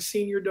dogs,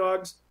 senior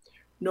dogs.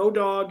 No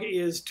dog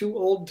is too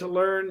old to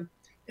learn.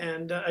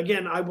 And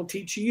again, I will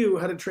teach you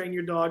how to train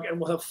your dog, and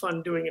we'll have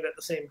fun doing it at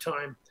the same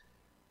time.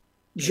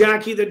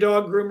 Jackie, the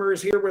dog groomer,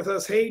 is here with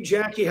us. Hey,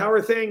 Jackie, how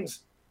are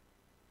things?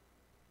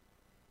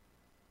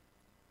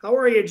 How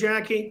are you,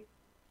 Jackie?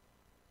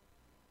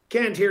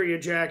 Can't hear you,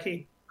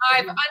 Jackie.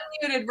 I'm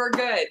unmuted. We're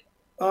good.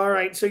 All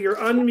right, so you're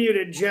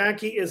unmuted.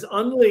 Jackie is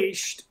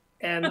unleashed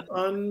and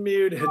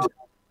unmuted.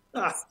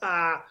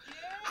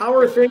 How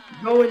are things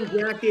going,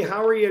 Jackie?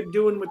 How are you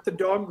doing with the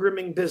dog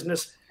grooming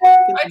business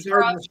in the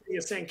Garden City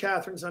of St.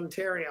 Catharines,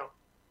 Ontario?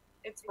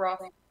 It's rough.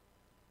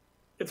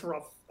 It's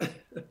rough.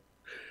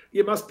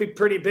 You must be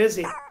pretty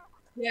busy.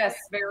 Yes,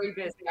 very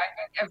busy.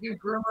 Every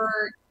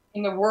groomer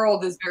in the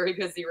world is very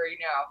busy right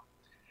now.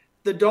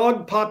 The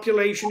dog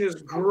population is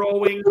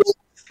growing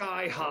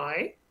sky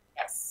high.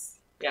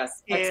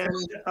 Yes. And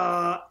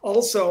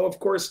also, of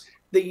course,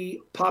 the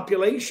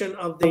population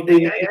of the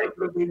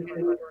Niagara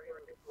is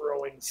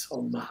growing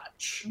so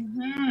much.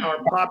 Mm-hmm.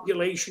 Our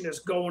population is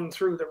going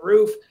through the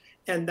roof,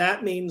 and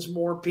that means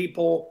more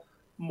people,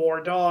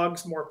 more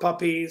dogs, more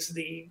puppies.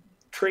 The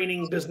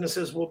training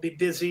businesses will be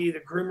busy. The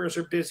groomers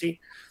are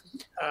busy.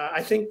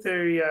 I think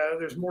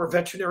there's more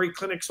veterinary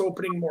clinics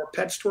opening, more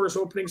pet stores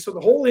opening. So the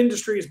whole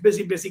industry is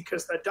busy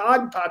because the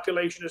dog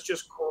population is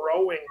just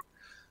growing.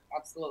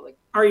 Absolutely.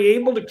 Are you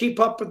able to keep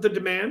up with the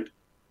demand?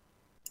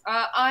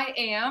 I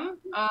am,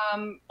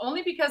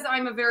 only because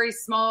I'm a very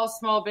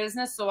small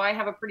business. So I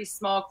have a pretty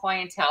small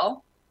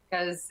clientele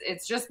because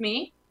it's just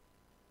me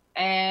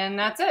and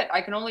that's it.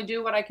 I can only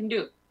do what I can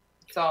do.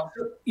 So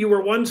you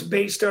were once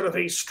based out of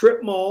a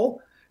strip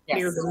mall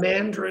near the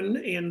Mandarin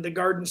in the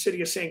Garden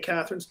City of St.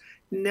 Catharines.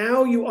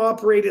 Now you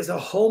operate as a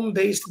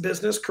home-based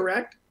business,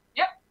 correct?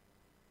 Yep.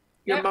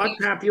 You're much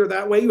happier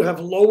that way. You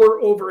have lower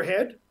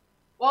overhead.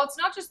 Well, it's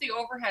not just the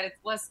overhead. It's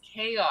less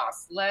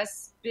chaos,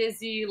 less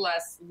busy,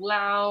 less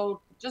loud,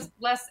 just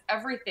less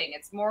everything.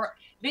 It's more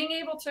being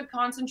able to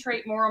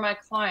concentrate more on my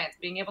clients,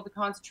 being able to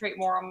concentrate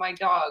more on my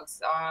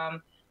dogs,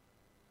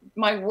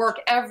 my work,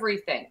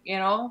 everything,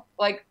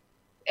 like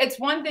it's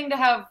one thing to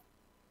have,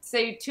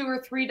 say, 2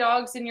 or 3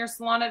 dogs in your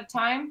salon at a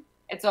time.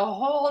 It's a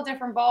whole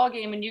different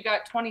ballgame, and you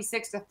got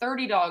 26 to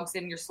 30 dogs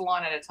in your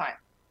salon at a time.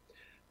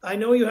 I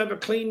know you have a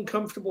clean,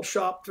 comfortable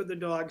shop for the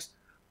dogs.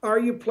 Are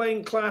you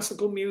playing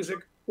classical music?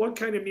 What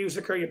kind of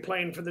music are you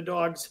playing for the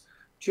dogs,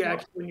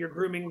 Jackie, when you're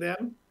grooming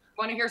them?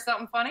 Want to hear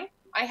something funny?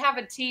 I have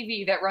a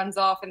TV that runs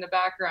off in the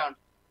background.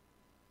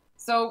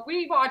 So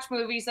we watch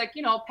movies like,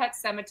 Pet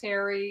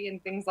Sematary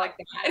and things like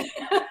that.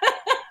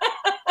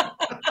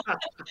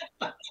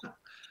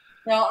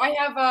 No, I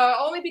have,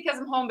 only because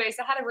I'm home-based,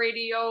 I had a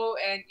radio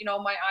and,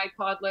 my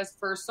iPod list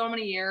for so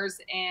many years.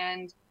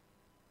 And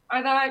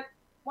I thought,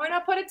 why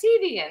not put a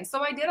TV in?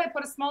 So I did. I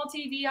put a small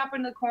TV up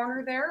in the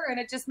corner there, and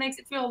it just makes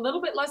it feel a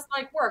little bit less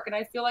like work. And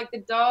I feel like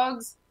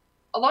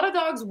a lot of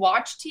dogs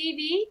watch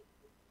TV.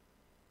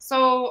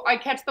 So I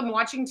catch them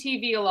watching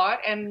TV a lot,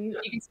 and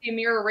you can see a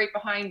mirror right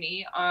behind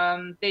me.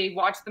 They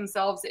watch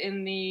themselves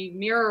in the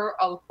mirror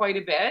quite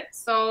a bit.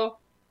 So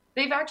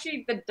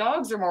the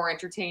dogs are more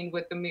entertained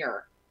with the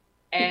mirror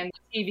and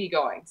the TV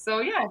going.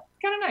 So yeah, it's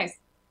kind of nice.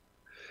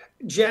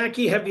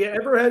 Jackie, have you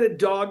ever had a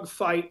dog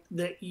fight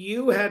that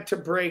you had to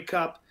break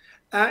up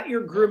at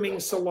your grooming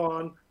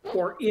salon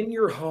or in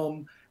your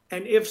home?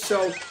 And if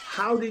so,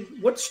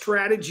 what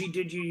strategy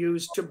did you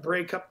use to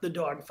break up the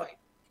dog fight?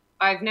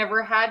 I've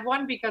never had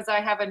one because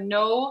I have a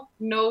no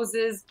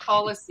noses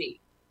policy.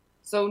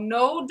 So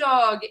no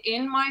dog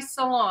in my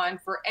salon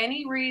for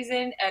any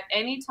reason at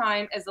any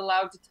time is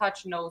allowed to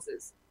touch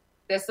noses.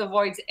 This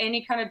avoids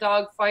any kind of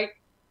dog fight,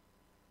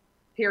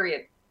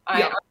 period.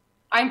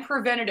 I'm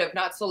preventative,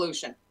 not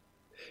solution.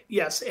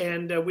 Yes,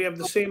 and we have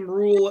the same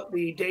rule at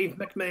the Dave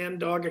McMahon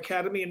Dog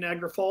Academy in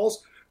Niagara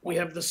Falls. We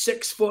have the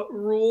 6-foot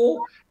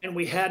rule, and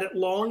we had it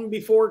long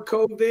before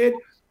COVID,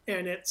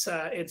 and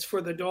it's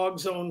for the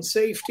dog's own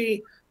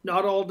safety.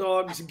 Not all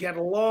dogs get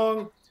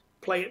along.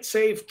 Play it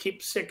safe,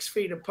 keep 6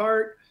 feet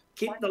apart,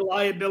 keep the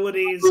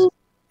liabilities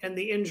and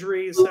the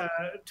injuries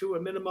to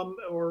a minimum,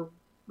 or,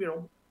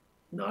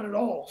 not at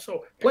all.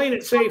 So playing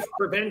it safe,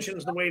 prevention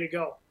is the way to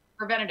go.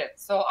 Preventative.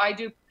 So I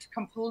do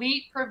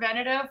complete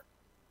preventative.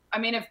 I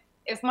mean,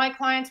 if my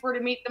clients were to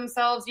meet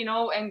themselves,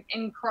 and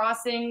in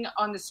crossing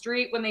on the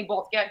street when they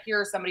both get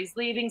here, somebody's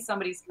leaving,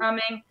 somebody's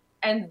coming,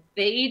 and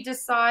they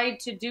decide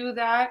to do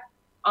that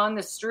on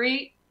the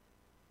street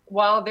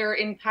while they're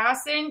in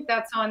passing,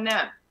 that's on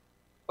them.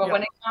 But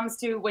when it comes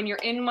to when you're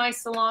in my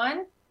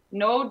salon,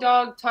 no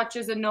dog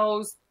touches a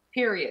nose,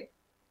 period.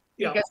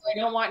 Because I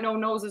don't want no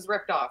noses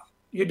ripped off.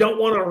 You don't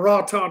want a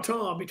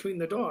ra-ta-ta between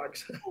the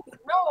dogs.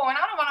 No, and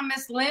I don't want to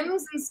miss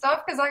limbs and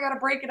stuff because I got to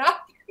break it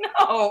up.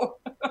 No.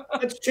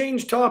 Let's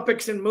change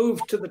topics and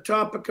move to the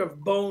topic of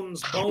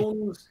bones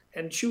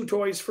and chew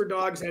toys for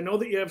dogs. I know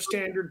that you have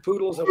standard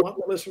poodles. I want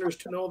the listeners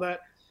to know that.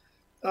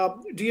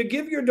 Do you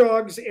give your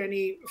dogs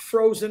any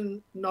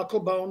frozen knuckle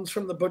bones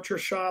from the butcher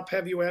shop?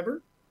 Have you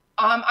ever?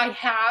 I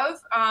have.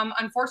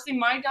 Unfortunately,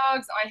 my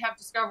dogs, I have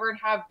discovered,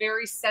 have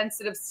very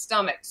sensitive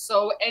stomachs.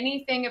 So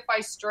anything, if I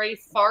stray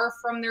far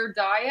from their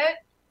diet,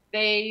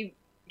 they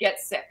get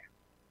sick.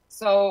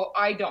 So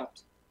I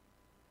don't.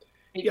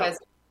 Because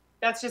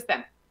that's just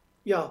them.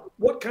 Yeah.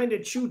 What kind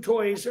of chew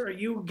toys are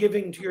you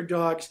giving to your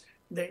dogs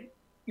that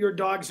your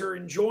dogs are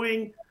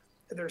enjoying,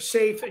 they're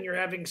safe, and you're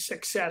having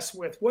success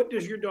with? What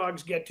does your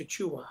dogs get to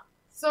chew on?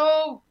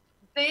 So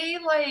they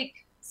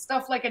like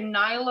stuff like a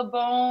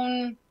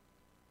Nylabone,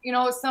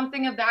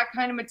 something of that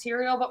kind of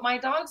material, but my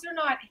dogs are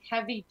not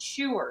heavy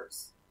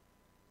chewers.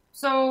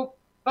 So,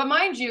 but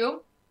mind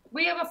you,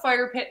 we have a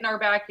fire pit in our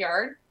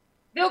backyard.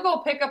 They'll go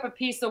pick up a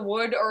piece of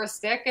wood or a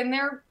stick and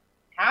they're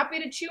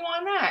happy to chew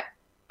on that.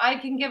 I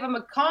can give them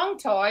a Kong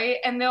toy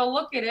and they'll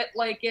look at it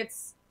like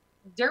it's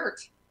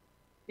dirt.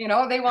 They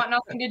want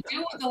nothing to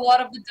do with a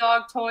lot of the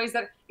dog toys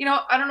that,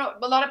 I don't know.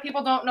 A lot of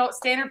people don't know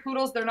standard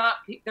poodles. They're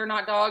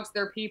not dogs.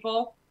 They're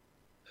people.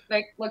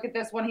 Like, look at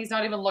this one. He's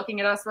not even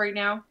looking at us right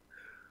now.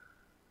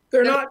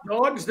 They're not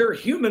dogs. They're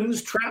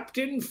humans trapped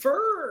in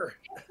fur.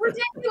 It's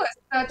ridiculous.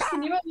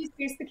 Can you at least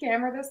face the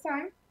camera this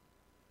time?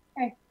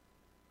 Okay.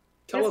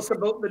 Tell us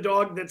about the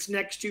dog that's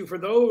next to you for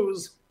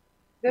those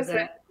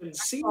that can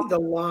see the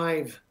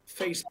live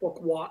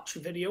Facebook watch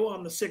video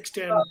on the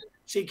 610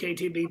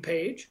 CKTB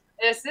page.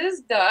 This is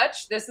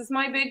Dutch. This is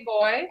my big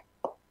boy.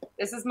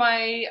 This is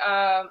my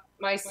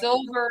my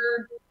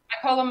silver.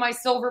 I call him my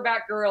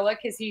silverback gorilla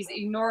because he's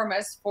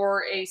enormous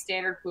for a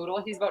standard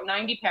poodle. He's about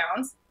 90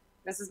 pounds.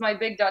 This is my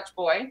big Dutch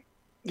boy.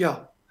 Yeah.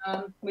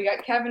 We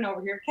got Kevin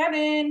over here.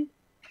 Kevin.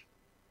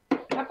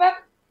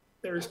 Up.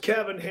 There's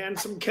Kevin,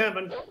 handsome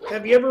Kevin.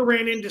 Have you ever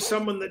ran into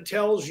someone that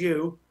tells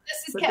you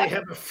that they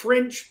have a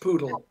French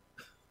poodle?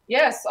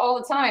 Yes, all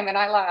the time, and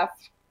I laugh.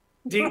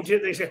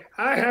 They say,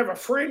 I have a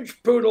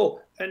French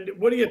poodle, and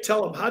what do you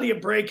tell them? How do you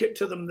break it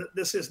to them that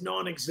this is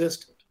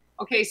non-existent?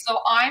 Okay, so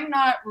I'm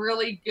not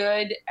really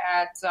good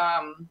at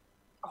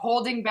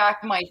holding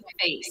back my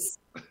face.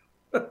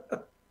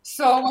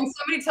 So when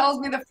somebody tells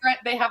me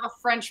they have a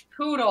French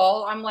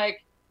poodle, I'm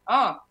like,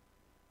 oh,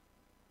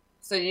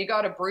 so you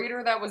got a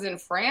breeder that was in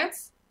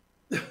France?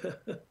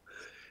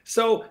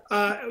 So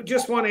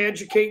just want to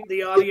educate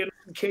the audience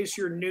in case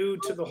you're new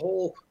to the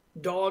whole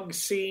dog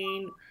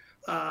scene.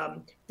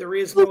 There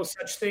is no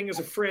such thing as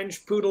a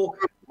French poodle.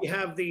 We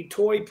have the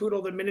toy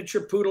poodle, the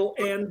miniature poodle,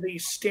 and the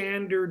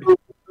standard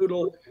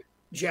poodle.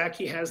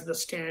 Jackie has the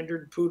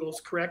standard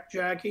poodles, correct,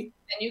 Jackie?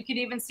 And you can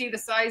even see the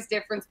size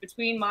difference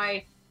between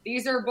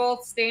these are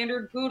both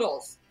standard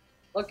poodles.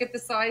 Look at the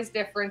size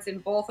difference in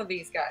both of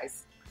these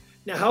guys.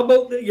 Now, how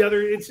about the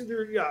other?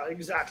 Yeah,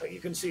 exactly. You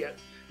can see it.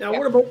 Now,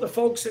 What about the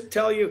folks that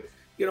tell you,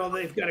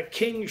 they've got a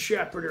King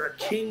Shepherd or a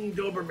King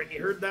Doberman?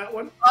 You heard that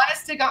one?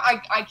 Honest to God,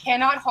 I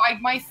cannot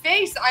hide my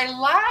face. I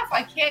laugh.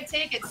 I can't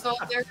take it. So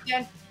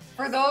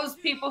for those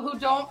people who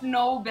don't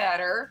know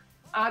better,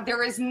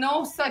 there is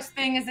no such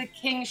thing as a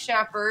King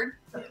Shepherd.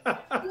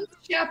 King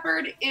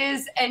Shepherd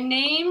is a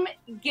name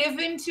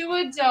given to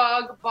a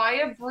dog by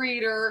a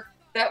breeder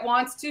that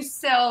wants to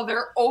sell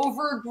their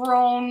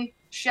overgrown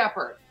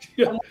shepherd.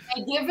 Yeah. And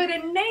when they give it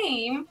a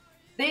name,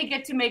 they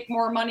get to make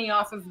more money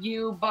off of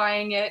you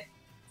buying it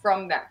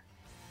from them.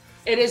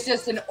 It is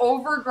just an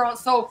overgrown.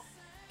 So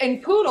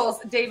in poodles,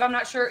 Dave, I'm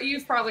not sure,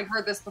 you've probably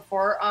heard this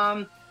before,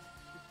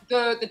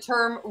 the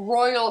term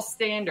royal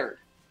standard.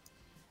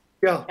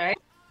 Yeah. Okay,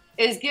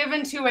 is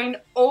given to an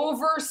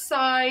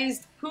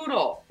oversized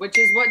poodle, which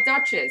is what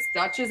Dutch is.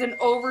 Dutch is an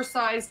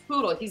oversized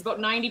poodle. He's about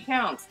 90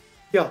 pounds.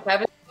 Yeah.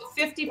 Kevin is about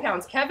 50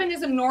 pounds. Kevin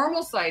is a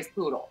normal sized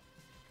poodle.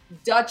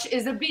 Dutch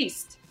is a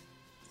beast.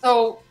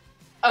 So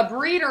a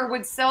breeder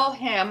would sell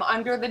him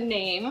under the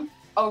name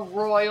a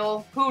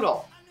royal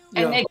poodle.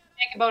 And they can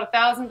make about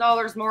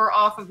 $1,000 more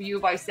off of you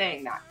by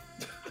saying that.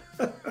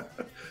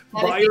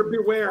 Buyer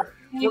beware.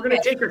 We're going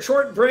to take a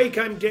short break.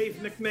 I'm Dave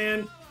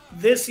McMahon.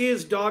 This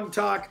is Dog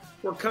Talk.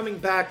 We're coming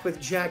back with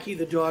Jackie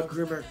the dog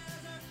groomer.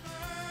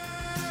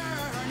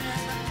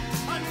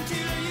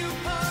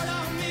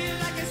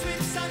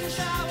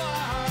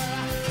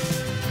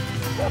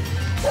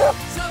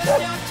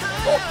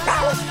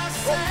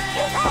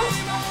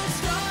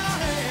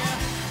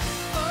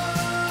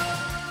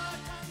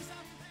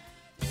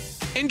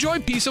 Enjoy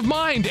peace of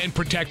mind and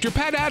protect your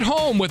pet at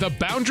home with a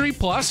Boundary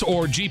Plus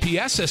or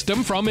GPS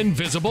system from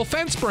Invisible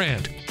Fence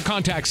brand.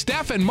 Contact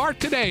Steph and Mark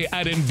today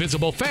at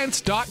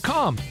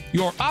invisiblefence.com,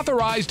 your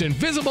authorized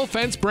Invisible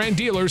Fence brand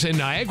dealers in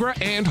Niagara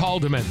and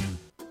Haldeman.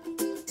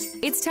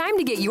 It's time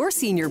to get your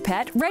senior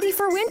pet ready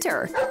for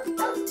winter.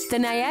 The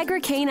Niagara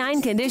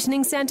Canine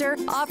Conditioning Center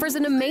offers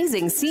an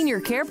amazing senior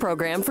care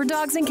program for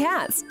dogs and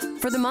cats.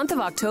 For the month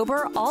of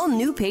October, all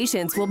new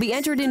patients will be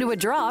entered into a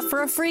draw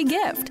for a free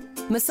gift.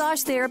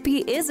 Massage therapy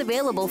is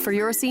available for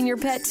your senior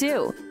pet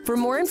too. For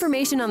more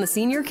information on the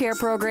senior care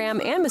program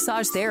and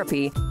massage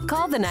therapy,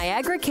 call the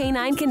Niagara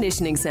Canine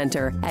Conditioning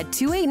Center at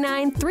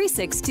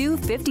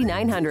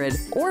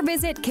 289-362-5900 or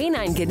visit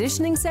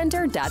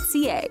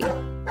canineconditioningcenter.ca.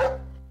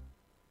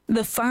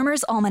 The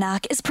Farmer's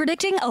Almanac is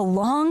predicting a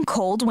long,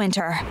 cold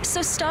winter.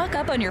 So stock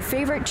up on your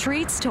favorite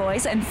treats,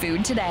 toys, and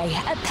food today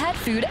at Pet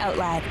Food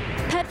Outlet.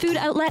 Pet Food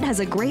Outlet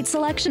has a great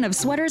selection of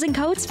sweaters and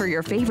coats for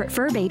your favorite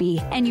fur baby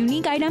and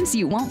unique items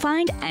you won't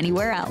find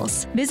anywhere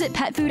else. Visit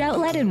Pet Food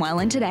Outlet in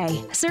Welland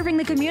today, serving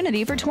the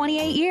community for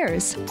 28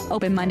 years.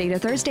 Open Monday to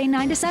Thursday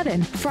 9 to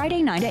 7,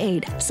 Friday 9 to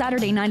 8,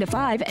 Saturday 9 to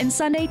 5, and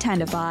Sunday 10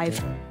 to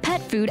 5.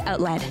 Pet Food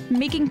Outlet,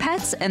 making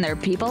pets and their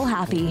people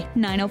happy.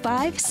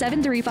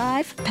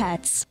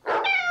 905-735-PETS.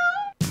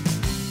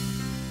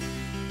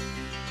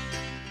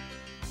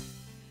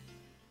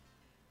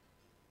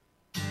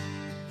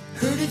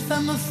 Heard it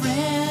from a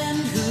friend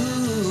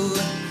who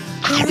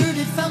heard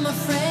it from a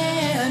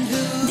friend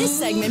who. This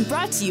segment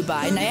brought to you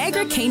by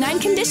Niagara Canine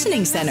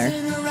Conditioning Center.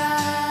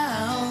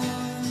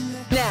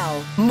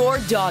 Now, more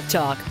Dog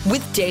Talk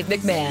with Dave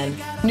McMahon.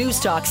 News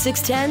Talk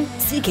 610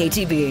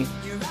 CKTB.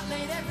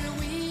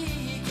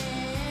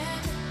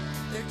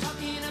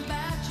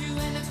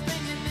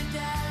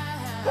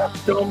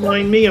 Don't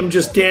mind me, I'm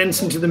just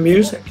dancing to the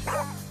music.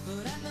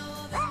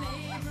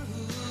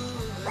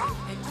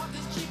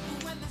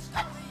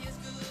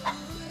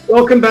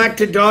 Welcome back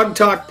to Dog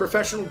Talk.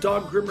 Professional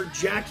dog groomer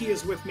Jackie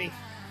is with me.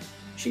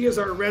 She is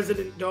our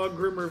resident dog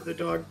groomer of the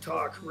Dog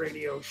Talk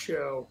radio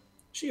show.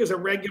 She is a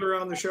regular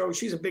on the show.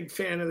 She's a big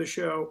fan of the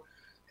show.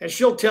 And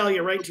she'll tell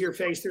you right to your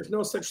face, there's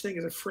no such thing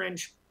as a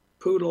French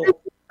poodle.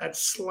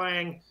 That's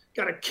slang.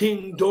 Got a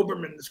King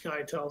Doberman, this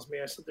guy tells me.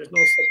 I said, there's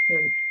no such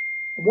thing.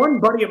 One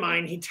buddy of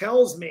mine, he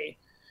tells me,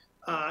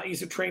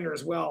 he's a trainer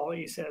as well.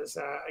 He says,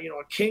 a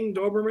King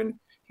Doberman,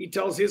 he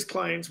tells his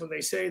clients when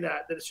they say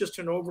that it's just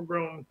an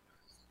overgrown,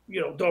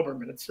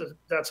 Doberman.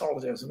 That's all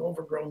it is. An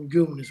overgrown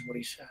goon is what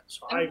he said.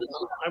 So I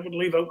would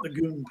leave out the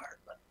goon part.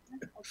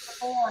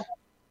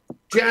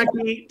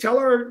 Jackie, tell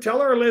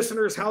our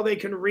listeners how they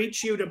can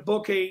reach you to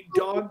book a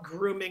dog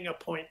grooming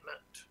appointment.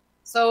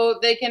 So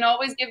they can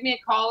always give me a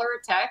call or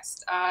a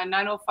text,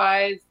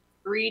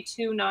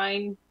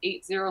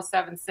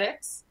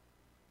 905-329-8076.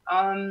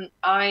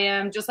 I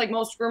am, just like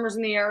most groomers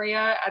in the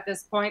area at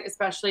this point,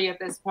 especially at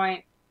this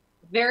point,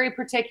 very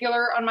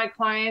particular on my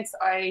clients.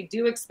 I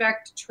do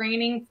expect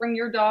training from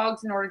your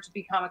dogs in order to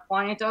become a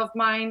client of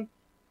mine.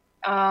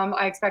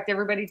 I expect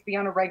everybody to be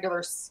on a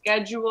regular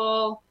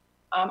schedule.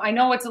 I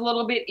know it's a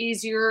little bit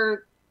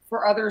easier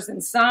for others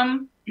than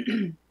some.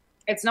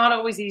 It's not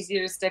always easy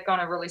to stick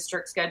on a really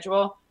strict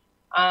schedule.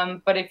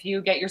 But if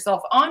you get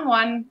yourself on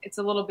one, it's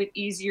a little bit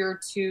easier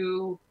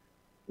to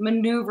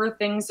maneuver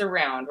things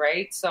around,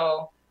 right?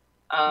 So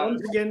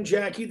once again,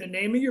 Jackie, the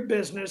name of your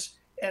business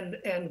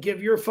and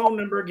give your phone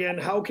number again.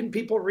 How can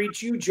people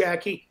reach you,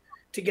 Jackie,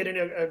 to get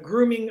a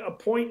grooming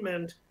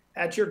appointment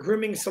at your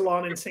grooming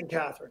salon in St.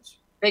 Catharines?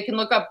 They can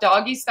look up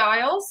Doggy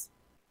Styles,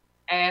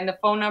 and the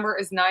phone number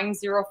is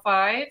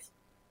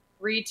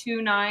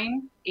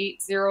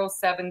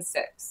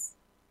 905-329-8076.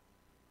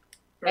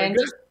 And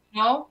just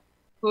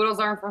poodles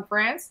aren't from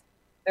France.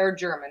 They're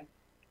German.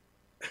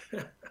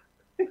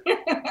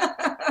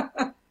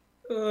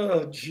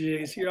 Oh,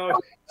 geez.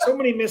 So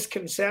many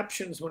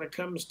misconceptions when it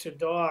comes to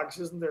dogs,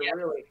 isn't there,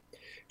 really?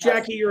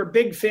 Jackie, you're a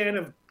big fan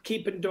of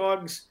keeping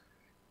dogs'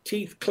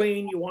 teeth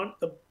clean. You want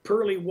the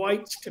pearly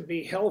whites to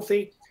be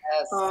healthy.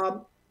 Yes.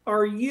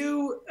 Are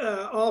you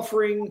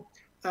offering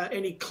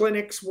any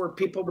clinics where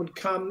people would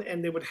come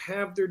and they would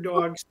have their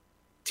dogs'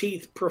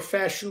 teeth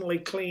professionally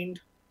cleaned?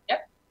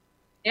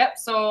 Yep.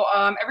 So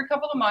every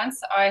couple of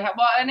months I have,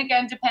 and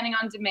again, depending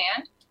on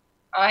demand,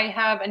 I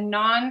have a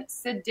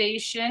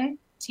non-sedation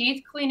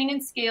teeth cleaning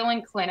and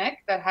scaling clinic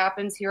that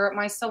happens here at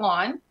my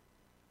salon.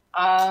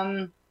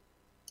 I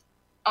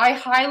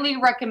highly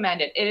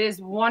recommend it. It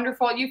is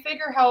wonderful. You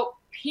figure how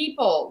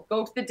people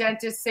go to the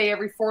dentist, say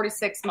every 4 to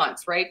 6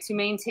 months, right? To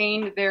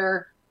maintain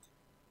their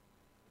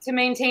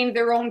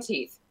own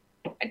teeth,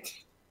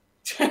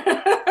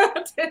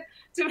 to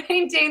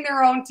maintain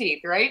their own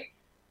teeth, right?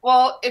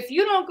 Well, if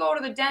you don't go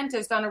to the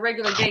dentist on a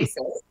regular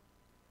basis,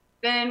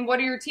 then what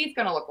are your teeth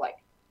going to look like?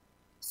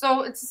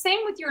 So it's the same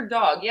with your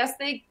dog. Yes,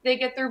 they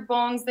get their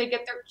bones, they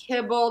get their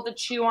kibble to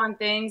chew on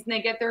things, and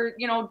they get their,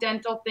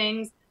 dental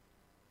things.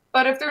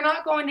 But if they're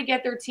not going to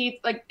get their teeth,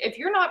 like if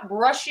you're not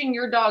brushing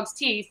your dog's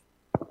teeth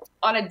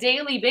on a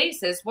daily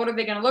basis, what are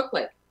they going to look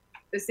like?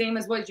 The same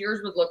as what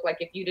yours would look like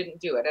if you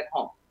didn't do it at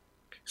home.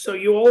 So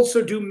you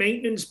also do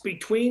maintenance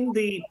between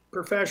the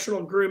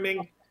professional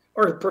grooming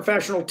or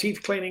professional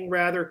teeth cleaning,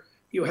 rather.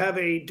 You have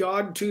a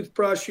dog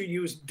toothbrush. You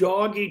use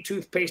doggy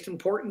toothpaste.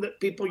 Important that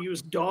people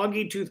use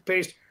doggy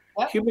toothpaste.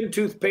 Yep. Human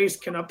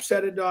toothpaste can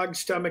upset a dog's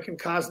stomach and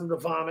cause them to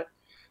vomit.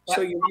 Yep.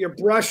 So you're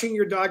brushing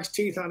your dog's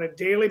teeth on a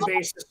daily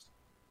basis.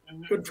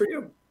 Good for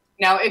you.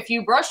 Now, if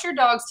you brush your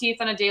dog's teeth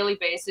on a daily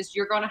basis,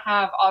 you're going to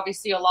have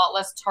obviously a lot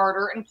less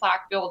tartar and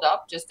plaque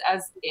buildup, just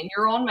as in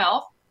your own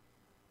mouth.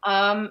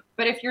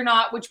 But if you're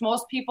not, which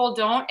most people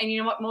don't, and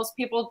you know what,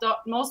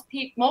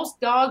 most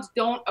dogs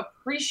don't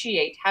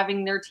appreciate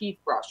having their teeth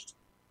brushed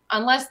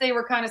unless they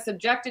were kind of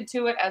subjected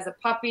to it as a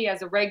puppy,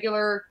 as a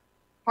regular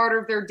part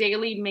of their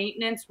daily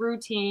maintenance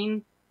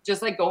routine,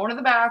 just like going to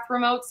the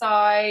bathroom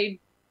outside,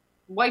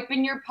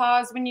 wiping your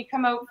paws when you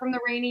come out from the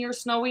rainy or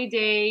snowy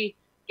day,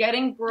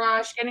 getting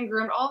brushed, getting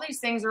groomed. All these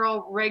things are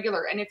all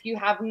regular. And if you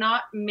have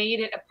not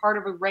made it a part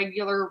of a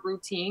regular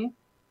routine,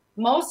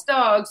 most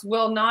dogs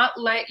will not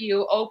let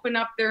you open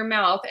up their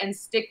mouth and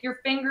stick your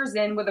fingers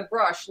in with a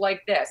brush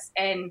like this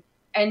and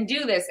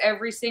do this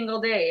every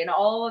single day and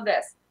all of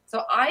this.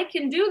 So I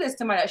can do this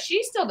to my dog.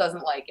 She still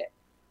doesn't like it,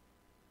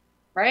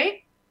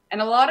 right? And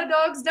a lot of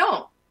dogs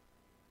don't.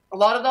 A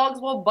lot of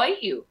dogs will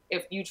bite you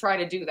if you try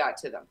to do that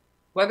to them.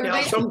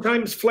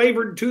 Sometimes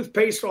flavored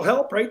toothpaste will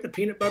help, right? The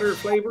peanut butter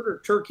flavored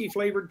or turkey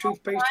flavored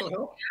toothpaste will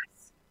help.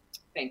 Yes.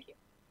 Thank you.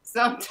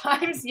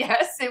 Sometimes,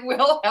 yes, it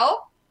will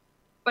help.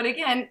 But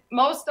again,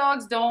 most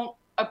dogs don't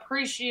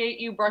appreciate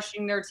you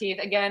brushing their teeth,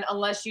 again,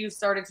 unless you've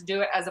started to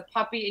do it as a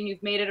puppy and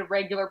you've made it a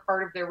regular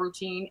part of their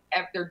routine,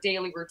 their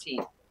daily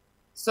routine.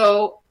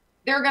 So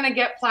they're going to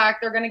get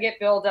plaque. They're going to get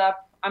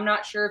buildup. I'm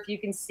not sure if you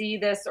can see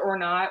this or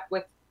not.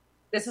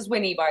 This is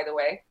Winnie, by the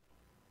way.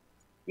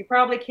 You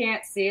probably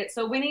can't see it.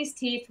 So Winnie's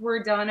teeth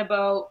were done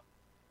about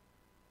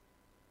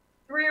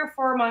 3 or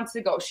 4 months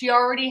ago. She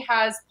already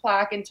has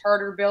plaque and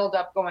tartar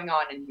buildup going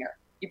on in here.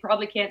 You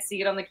probably can't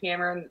see it on the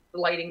camera and the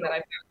lighting that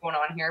I've got going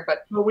on here,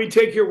 but we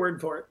take your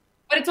word for it.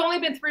 But it's only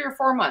been 3 or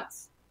 4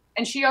 months,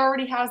 and she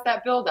already has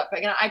that buildup.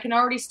 Again, I can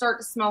already start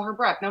to smell her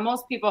breath. Now,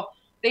 most people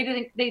they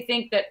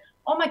think that,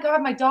 oh my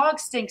God, my dog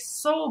stinks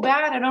so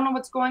bad. I don't know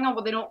what's going on.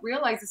 Well, they don't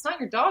realize it's not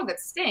your dog that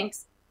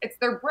stinks. It's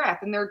their breath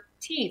and their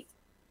teeth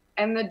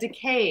and the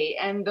decay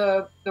and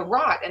the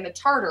rot and the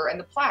tartar and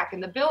the plaque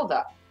and the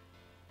buildup.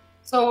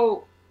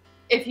 So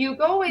if you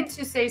go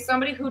into, say,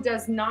 somebody who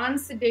does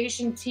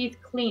non-sedation teeth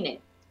cleaning,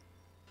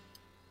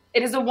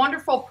 it is a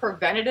wonderful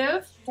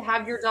preventative to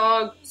have your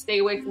dog stay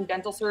away from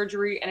dental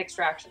surgery and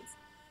extractions.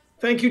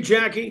 Thank you,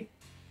 Jackie.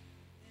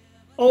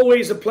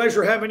 Always a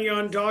pleasure having you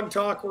on Dog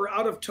Talk. We're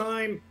out of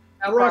time.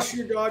 No Brush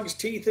problem. your dog's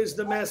teeth is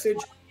the message.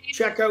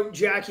 Check out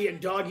Jackie at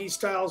Doggy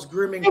Styles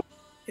Grooming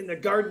in the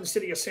Garden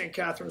City of St.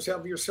 Catharines.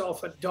 Have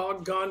yourself a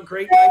doggone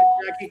great night,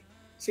 Jackie.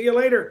 See you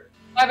later.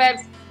 Bye,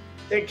 babes.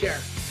 Take care.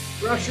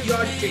 Brush your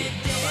dog's teeth.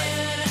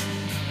 Bye-bye.